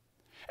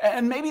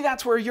 And maybe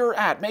that's where you're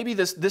at. Maybe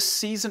this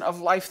season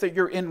of life that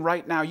you're in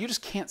right now, you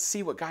just can't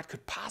see what God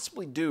could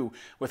possibly do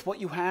with what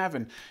you have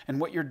and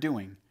what you're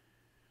doing.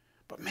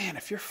 But man,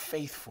 if you're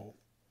faithful,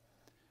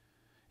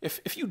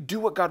 if you do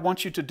what God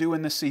wants you to do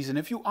in this season,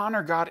 if you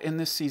honor God in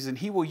this season,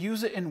 He will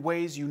use it in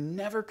ways you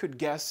never could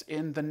guess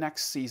in the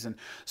next season.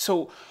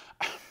 So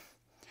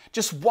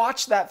just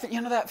watch that thing,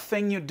 you know, that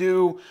thing you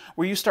do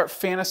where you start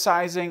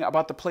fantasizing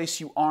about the place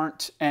you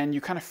aren't and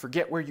you kind of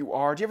forget where you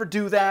are. Do you ever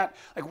do that?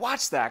 Like,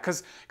 watch that,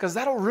 because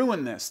that'll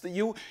ruin this. That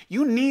you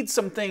need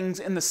some things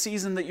in the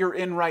season that you're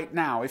in right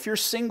now. If you're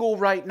single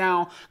right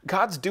now,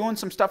 God's doing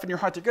some stuff in your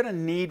heart that you're going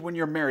to need when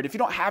you're married. If you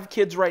don't have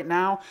kids right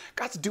now,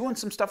 God's doing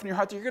some stuff in your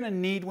heart that you're going to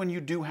need when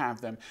you do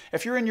have them.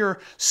 If you're in your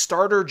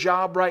starter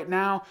job right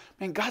now,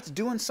 man, God's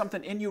doing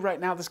something in you right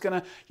now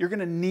you're going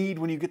to need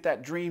when you get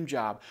that dream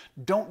job.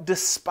 Don't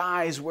despise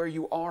where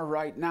you are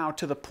right now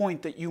to the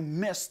point that you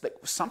miss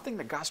something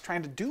that God's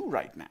trying to do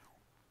right now.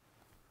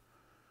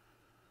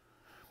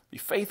 Be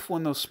faithful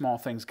in those small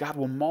things. God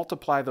will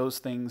multiply those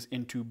things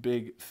into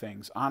big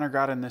things. Honor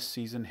God in this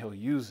season. He'll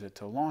use it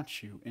to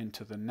launch you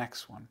into the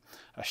next one.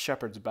 A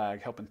shepherd's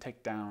bag helping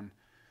take down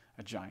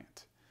a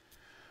giant.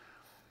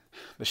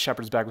 The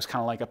shepherd's bag was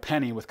kind of like a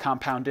penny with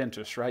compound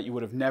interest, right? You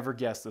would have never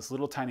guessed this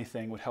little tiny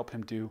thing would help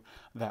him do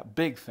that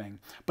big thing.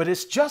 But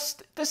this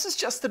is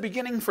just the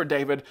beginning for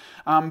David.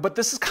 But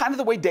this is kind of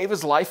the way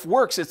David's life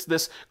works. It's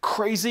this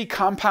crazy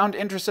compound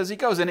interest as he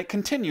goes. And it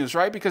continues,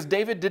 right? Because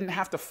David didn't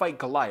have to fight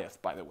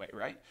Goliath, by the way,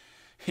 right?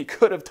 He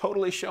could have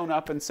totally shown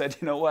up and said,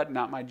 you know what?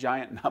 Not my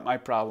giant, not my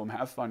problem.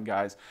 Have fun,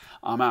 guys.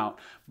 I'm out.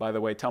 By the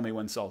way, tell me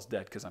when Saul's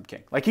dead because I'm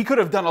king. Like, he could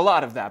have done a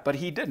lot of that, but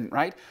he didn't,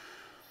 right?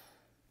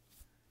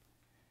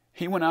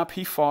 He went up,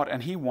 he fought,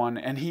 and he won,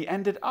 and he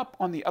ended up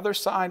on the other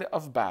side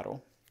of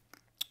battle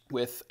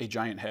with a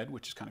giant head,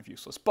 which is kind of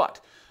useless,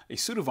 but a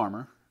suit of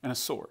armor and a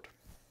sword.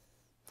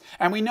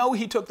 And we know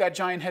he took that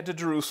giant head to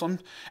Jerusalem,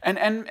 and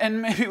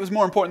maybe it was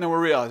more important than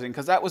we're realizing,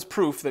 because that was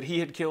proof that he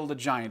had killed a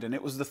giant, and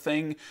it was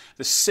the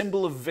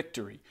symbol of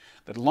victory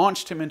that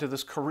launched him into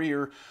this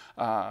career,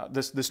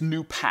 this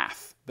new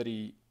path that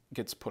he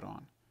gets put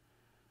on.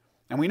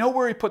 And we know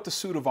where he put the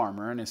suit of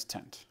armor in his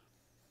tent.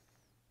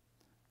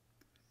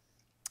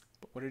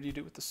 What did he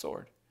do with the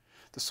sword?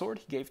 The sword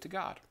he gave to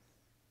God.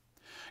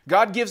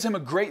 God gives him a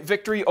great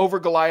victory over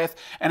Goliath,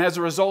 and as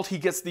a result, he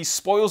gets these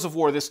spoils of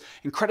war, this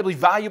incredibly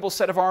valuable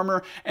set of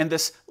armor and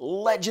this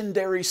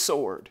legendary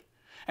sword.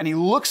 And he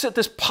looks at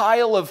this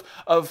pile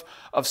of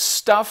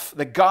stuff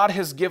that God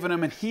has given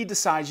him, and he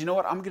decides, you know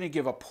what, I'm going to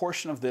give a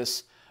portion of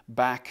this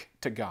back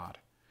to God.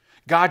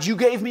 God, you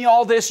gave me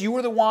all this. You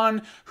were the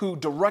one who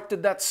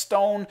directed that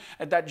stone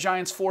at that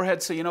giant's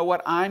forehead. So you know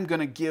what? I'm going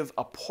to give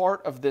a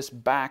part of this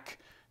back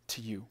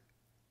to you.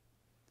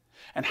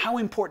 And how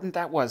important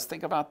that was.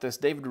 Think about this.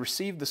 David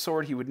received the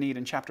sword he would need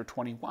in chapter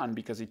 21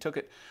 because he took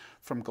it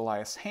from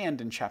Goliath's hand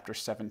in chapter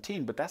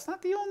 17. But that's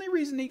not the only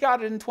reason he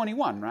got it in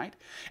 21, right?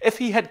 If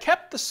he had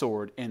kept the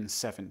sword in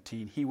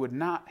 17, he would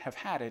not have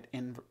had it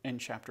in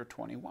chapter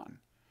 21.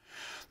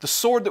 The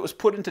sword that was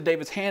put into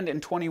David's hand in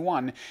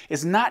 21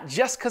 is not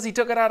just because he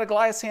took it out of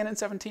Goliath's hand in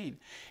 17.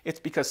 It's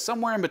because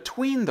somewhere in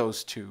between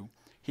those two,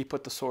 he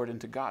put the sword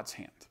into God's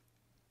hand.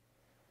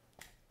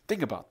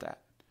 Think about that.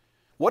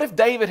 What if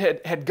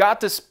David had got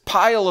this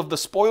pile of the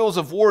spoils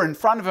of war in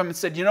front of him and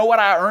said, you know what,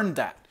 I earned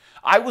that.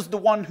 I was the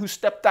one who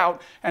stepped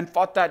out and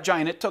fought that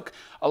giant. It took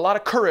a lot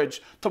of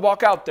courage to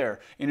walk out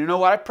there. And you know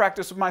what, I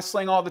practice with my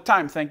sling all the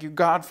time. Thank you,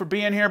 God, for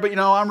being here, but you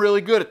know, I'm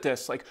really good at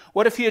this. Like,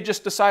 what if he had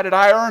just decided,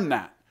 I earned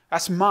that.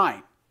 That's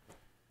mine.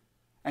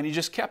 And he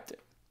just kept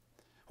it.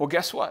 Well,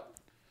 guess what?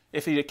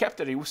 If he had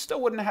kept it, he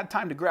still wouldn't have had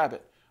time to grab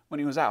it when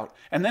he was out.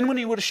 And then when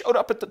he would have showed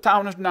up at the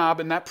town of Nob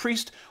and that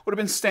priest would have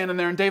been standing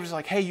there and David's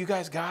like, hey, you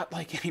guys got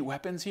like any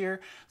weapons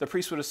here? The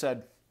priest would have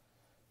said,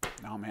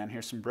 no, man,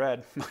 here's some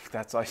bread. Like,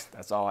 that's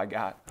all I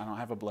got. I don't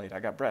have a blade.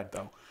 I got bread,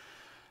 though.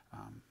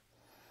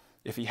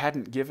 If he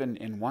hadn't given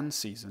in one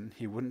season,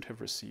 he wouldn't have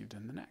received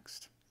in the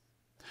next.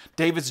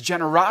 David's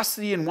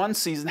generosity in one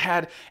season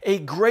had a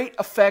great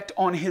effect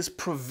on his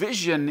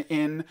provision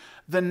in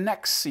the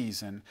next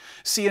season.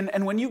 See,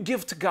 and when you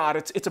give to God,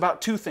 it's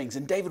about two things.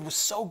 And David was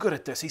so good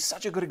at this. He's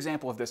such a good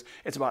example of this.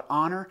 It's about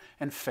honor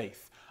and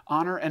faith.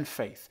 Honor and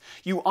faith.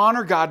 You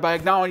honor God by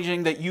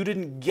acknowledging that you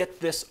didn't get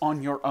this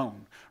on your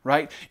own,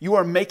 right? You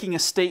are making a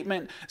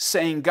statement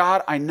saying,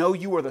 God, I know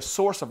you are the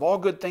source of all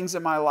good things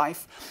in my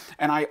life,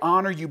 and I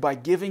honor you by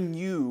giving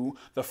you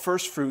the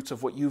first fruits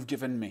of what you've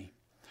given me.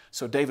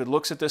 So David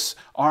looks at this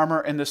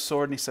armor and this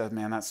sword and he says,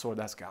 man, that sword,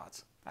 that's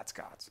God's. That's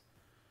God's.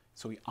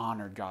 So he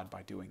honored God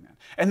by doing that.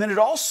 And then it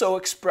also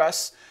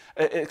expresses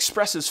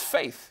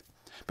faith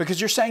because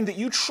you're saying that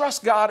you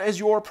trust God as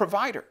your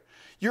provider.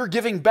 You're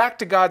giving back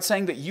to God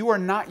saying that you are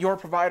not your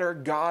provider.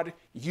 God,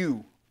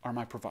 you are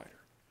my provider.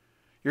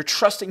 You're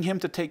trusting him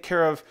to take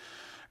care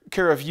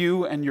of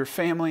you and your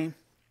family.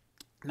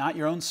 Not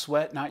your own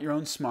sweat, not your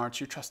own smarts.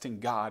 You're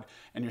trusting God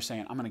and you're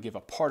saying, I'm going to give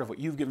a part of what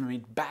you've given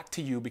me back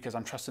to you because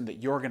I'm trusting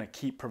that you're going to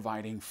keep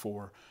providing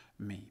for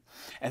me.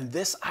 And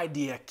this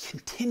idea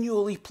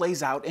continually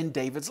plays out in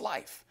David's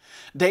life.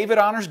 David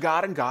honors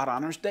God and God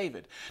honors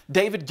David.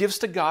 David gives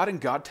to God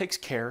and God takes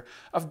care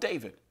of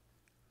David.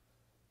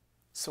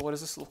 So what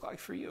does this look like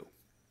for you?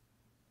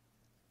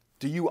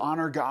 Do you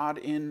honor God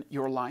in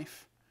your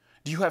life?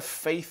 Do you have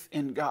faith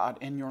in God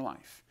in your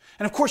life?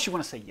 And of course you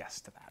want to say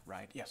yes to that,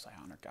 right? Yes,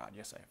 I honor God.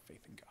 Yes, I have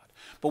faith in God.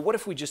 But what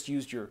if we just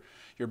used your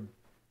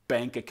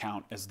bank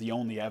account as the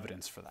only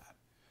evidence for that?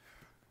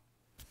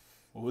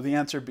 What would the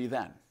answer be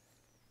then?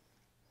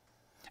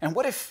 And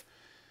what if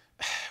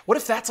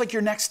that's like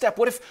your next step?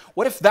 What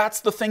if that's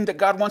the thing that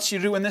God wants you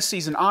to do in this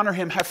season? Honor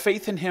him, have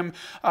faith in him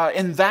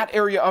in that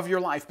area of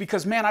your life.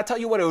 Because man, I tell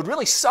you what, it would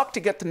really suck to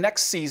get the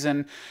next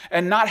season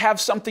and not have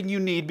something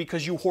you need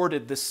because you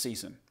hoarded this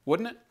season,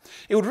 wouldn't it?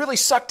 It would really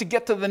suck to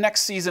get to the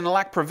next season and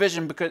lack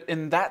provision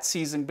in that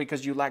season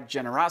because you lack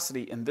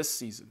generosity in this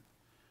season.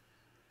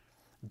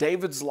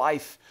 David's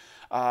life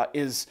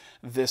is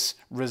this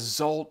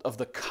result of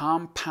the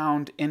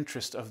compound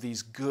interest of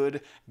these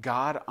good,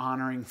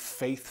 God-honoring,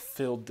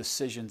 faith-filled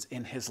decisions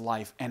in his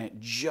life, and it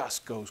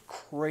just goes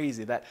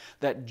crazy.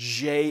 That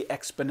J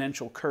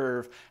exponential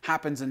curve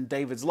happens in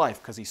David's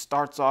life because he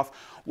starts off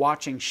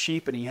watching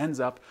sheep and he ends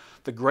up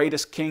the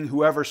greatest king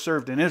who ever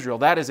served in Israel.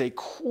 That is a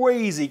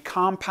crazy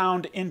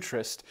compound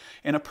interest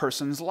in a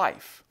person's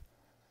life.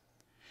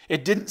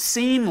 It didn't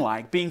seem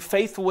like being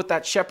faithful with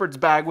that shepherd's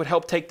bag would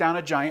help take down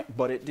a giant,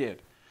 but it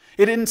did.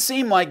 It didn't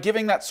seem like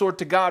giving that sword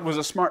to God was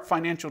a smart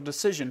financial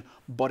decision,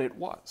 but it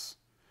was.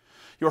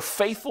 Your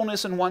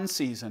faithfulness in one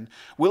season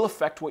will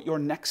affect what your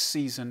next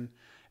season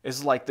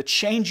is like. The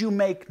change you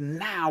make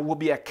now will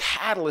be a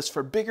catalyst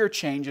for bigger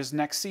changes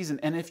next season.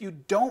 And if you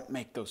don't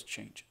make those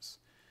changes,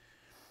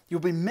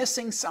 you'll be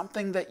missing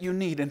something that you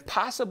need and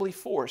possibly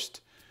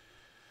forced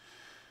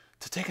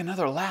to take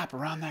another lap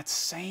around that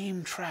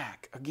same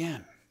track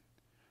again.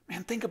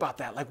 Man, think about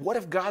that. Like, what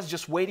if God's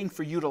just waiting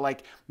for you to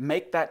like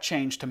make that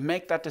change, to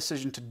make that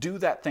decision, to do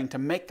that thing, to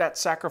make that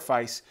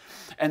sacrifice.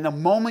 And the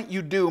moment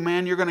you do,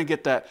 man, you're going to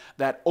get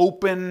that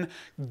open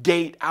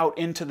gate out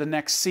into the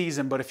next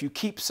season. But if you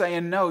keep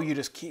saying no, you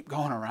just keep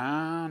going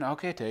around.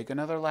 Okay, take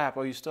another lap.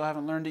 Oh, you still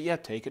haven't learned it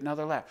yet. Take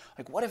another lap.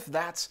 Like, what if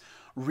that's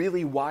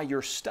really why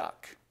you're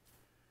stuck?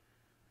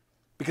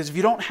 Because if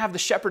you don't have the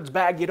shepherd's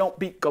bag, you don't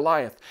beat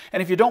Goliath.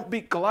 And if you don't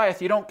beat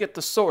Goliath, you don't get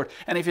the sword.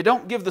 And if you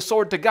don't give the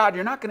sword to God,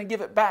 you're not going to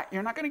give it back.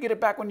 You're not going to get it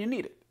back when you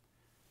need it.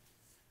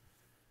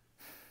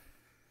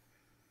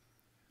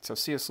 So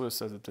C.S. Lewis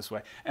says it this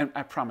way. And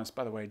I promise,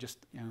 by the way,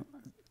 just,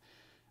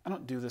 I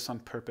don't do this on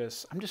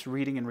purpose. I'm just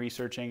reading and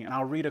researching, and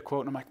I'll read a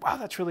quote, and I'm like, wow,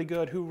 that's really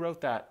good. Who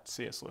wrote that?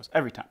 C.S. Lewis.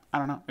 Every time. I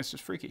don't know. It's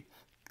just freaky.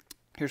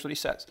 Here's what he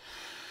says.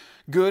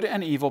 Good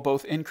and evil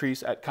both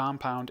increase at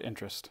compound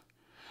interest.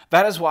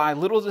 That is why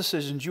little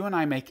decisions you and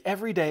I make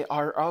every day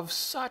are of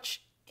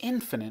such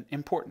infinite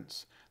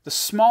importance. The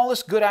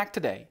smallest good act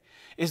today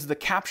is the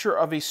capture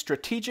of a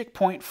strategic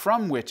point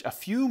from which a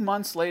few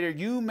months later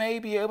you may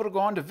be able to go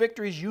on to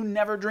victories you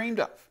never dreamed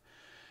of.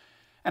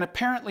 An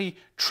apparently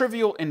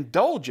trivial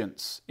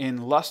indulgence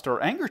in lust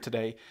or anger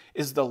today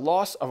is the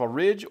loss of a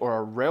ridge or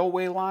a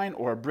railway line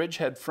or a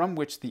bridgehead from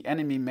which the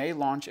enemy may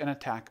launch an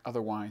attack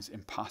otherwise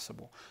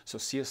impossible. So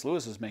C.S.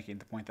 Lewis is making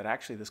the point that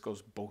actually this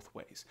goes both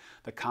ways.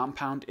 The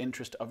compound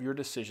interest of your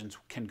decisions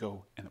can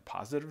go in the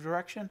positive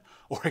direction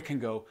or it can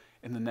go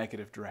in the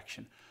negative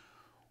direction.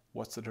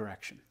 What's the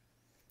direction?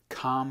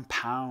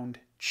 Compound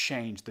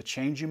change. The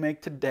change you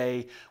make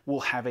today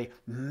will have a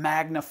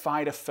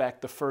magnified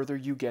effect the further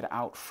you get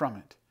out from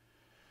it.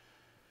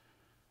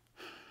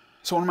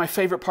 So one of my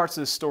favorite parts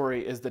of this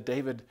story is that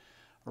David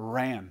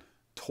ran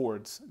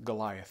towards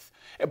Goliath.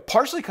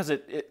 Partially because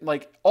it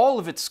like all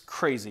of it's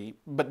crazy,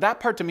 but that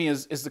part to me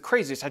is the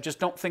craziest. I just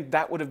don't think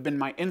that would have been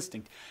my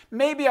instinct.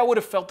 Maybe I would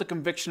have felt the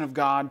conviction of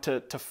God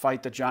to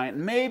fight the giant.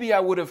 Maybe I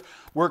would have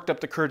worked up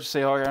the courage to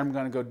say, oh, I'm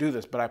going to go do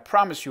this. But I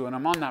promise you, when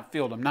I'm on that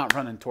field, I'm not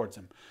running towards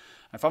him.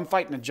 If I'm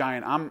fighting a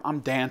giant, I'm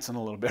dancing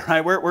a little bit,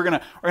 right? We're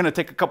gonna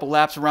take a couple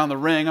laps around the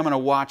ring. I'm gonna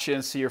watch you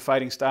and see your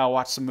fighting style,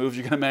 watch some moves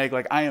you're gonna make.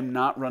 Like, I am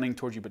not running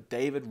towards you, but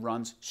David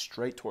runs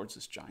straight towards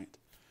this giant.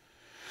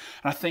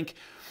 And I think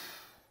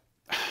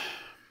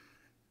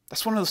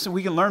that's one of those things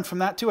we can learn from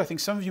that too. I think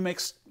some of you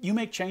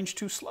make change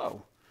too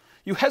slow.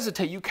 You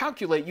hesitate, you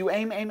calculate, you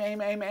aim,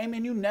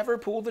 and you never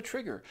pull the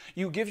trigger.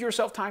 You give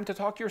yourself time to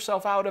talk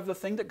yourself out of the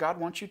thing that God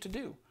wants you to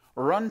do.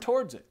 Run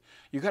towards it.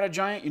 You got a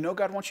giant, you know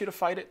God wants you to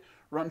fight it.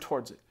 Run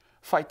towards it.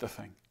 Fight the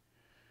thing.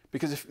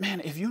 Because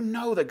if you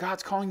know that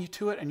God's calling you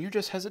to it and you're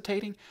just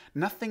hesitating,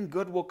 nothing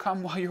good will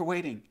come while you're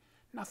waiting.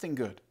 Nothing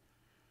good.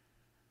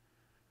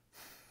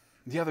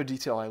 The other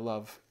detail I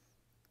love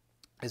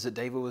is that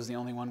David was the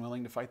only one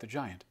willing to fight the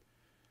giant.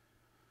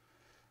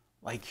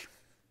 Like,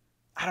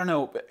 I don't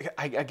know,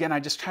 I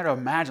just try to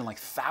imagine like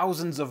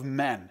thousands of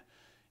men,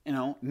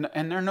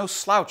 and they're no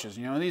slouches.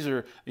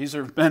 These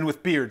are men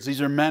with beards.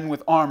 These are men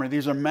with armor.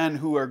 These are men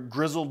who are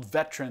grizzled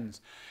veterans.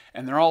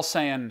 And they're all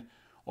saying,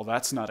 well,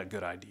 that's not a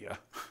good idea.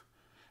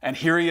 And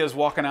here he is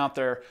walking out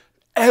there.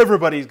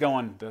 Everybody's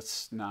going,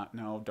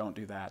 no, don't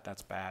do that.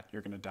 That's bad.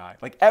 You're going to die.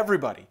 Like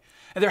everybody.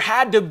 And there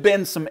had to have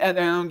been some,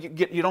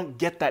 you don't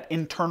get that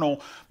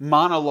internal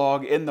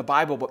monologue in the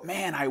Bible, but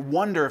man, I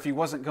wonder if he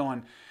wasn't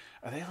going,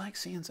 are they like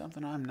seeing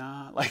something I'm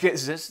not? Like,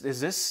 is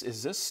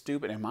this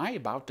stupid? Am I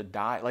about to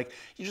die? Like,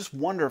 you just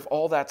wonder if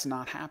all that's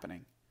not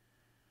happening.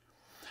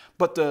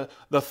 But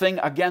the thing,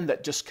 again,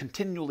 that just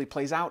continually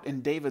plays out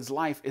in David's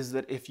life is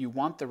that if you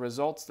want the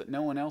results that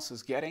no one else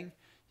is getting,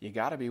 you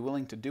got to be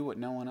willing to do what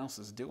no one else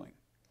is doing.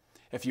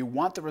 If you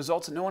want the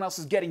results that no one else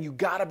is getting, you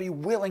got to be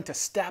willing to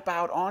step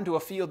out onto a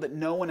field that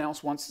no one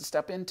else wants to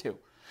step into.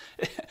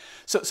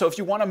 So if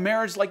you want a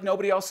marriage like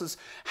nobody else is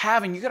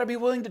having, you got to be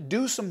willing to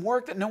do some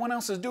work that no one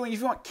else is doing. If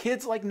you want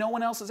kids like no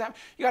one else is having,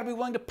 you got to be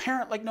willing to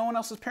parent like no one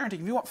else is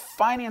parenting. If you want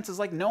finances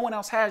like no one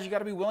else has, you got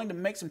to be willing to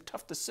make some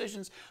tough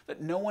decisions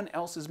that no one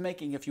else is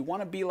making. If you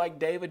want to be like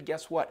David,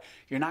 guess what?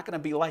 You're not going to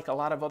be like a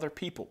lot of other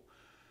people.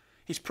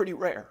 He's pretty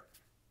rare.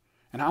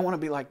 And I want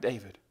to be like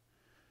David.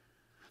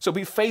 So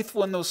be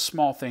faithful in those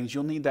small things.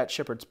 You'll need that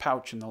shepherd's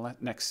pouch in the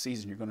next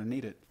season. You're going to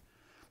need it.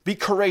 Be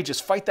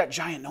courageous. Fight that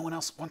giant no one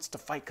else wants to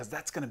fight, because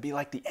that's going to be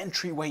like the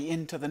entryway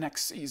into the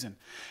next season.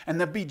 And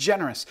then be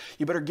generous.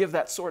 You better give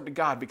that sword to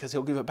God, because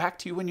he'll give it back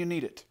to you when you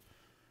need it.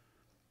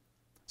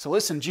 So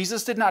listen,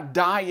 Jesus did not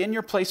die in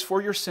your place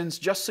for your sins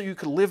just so you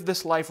could live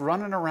this life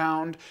running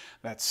around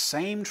that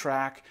same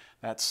track,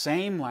 that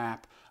same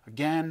lap,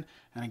 again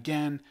and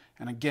again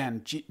and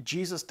again.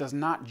 Jesus does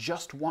not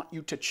just want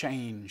you to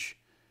change.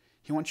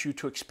 He wants you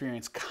to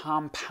experience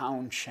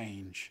compound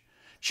change.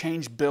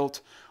 Change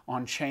built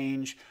on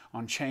change,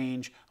 on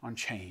change, on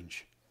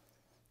change.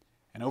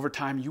 And over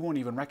time, you won't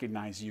even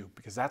recognize you,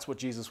 because that's what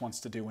Jesus wants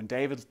to do. When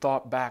David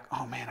thought back,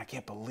 oh man, I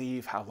can't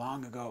believe how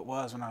long ago it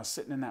was when I was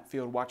sitting in that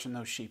field watching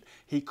those sheep.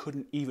 He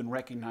couldn't even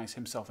recognize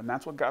himself. And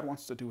that's what God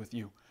wants to do with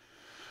you.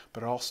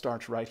 But it all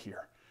starts right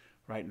here,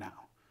 right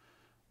now.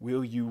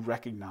 Will you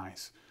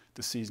recognize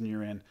the season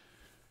you're in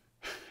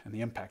and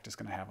the impact it's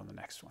going to have on the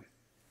next one?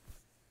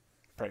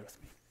 Pray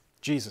with me.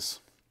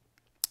 Jesus,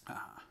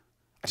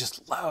 I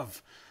just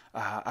love,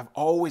 I've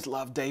always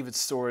loved David's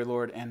story,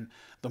 Lord, and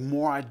the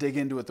more I dig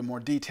into it, the more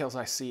details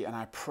I see, and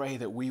I pray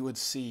that we would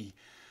see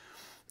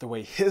the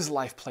way his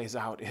life plays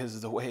out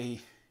is the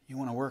way you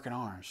want to work in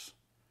ours.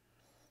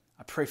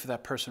 I pray for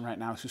that person right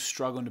now who's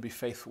struggling to be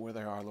faithful where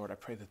they are, Lord. I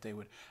pray that they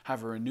would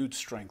have a renewed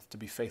strength to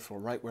be faithful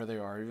right where they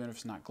are, even if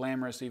it's not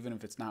glamorous, even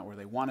if it's not where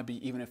they want to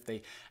be, even if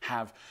they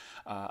have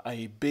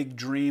a big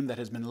dream that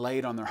has been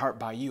laid on their heart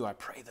by you. I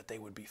pray that they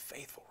would be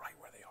faithful right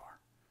where they are.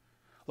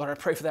 Lord,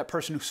 I pray for that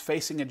person who's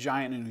facing a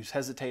giant and who's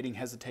hesitating.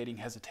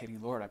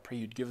 Lord, I pray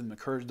you'd give them the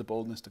courage, the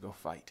boldness to go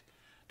fight,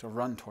 to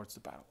run towards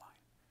the battle line.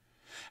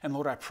 And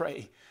Lord, I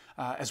pray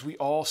as we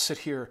all sit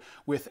here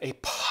with a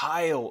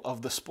pile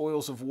of the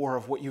spoils of war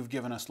of what you've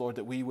given us, Lord,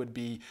 that we would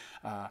be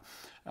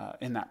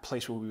in that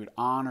place where we would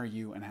honor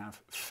you and have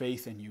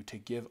faith in you to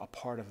give a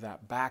part of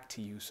that back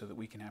to you so that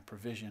we can have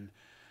provision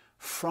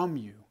from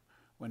you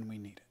when we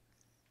need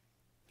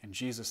it. In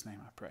Jesus' name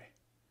I pray.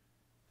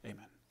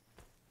 Amen.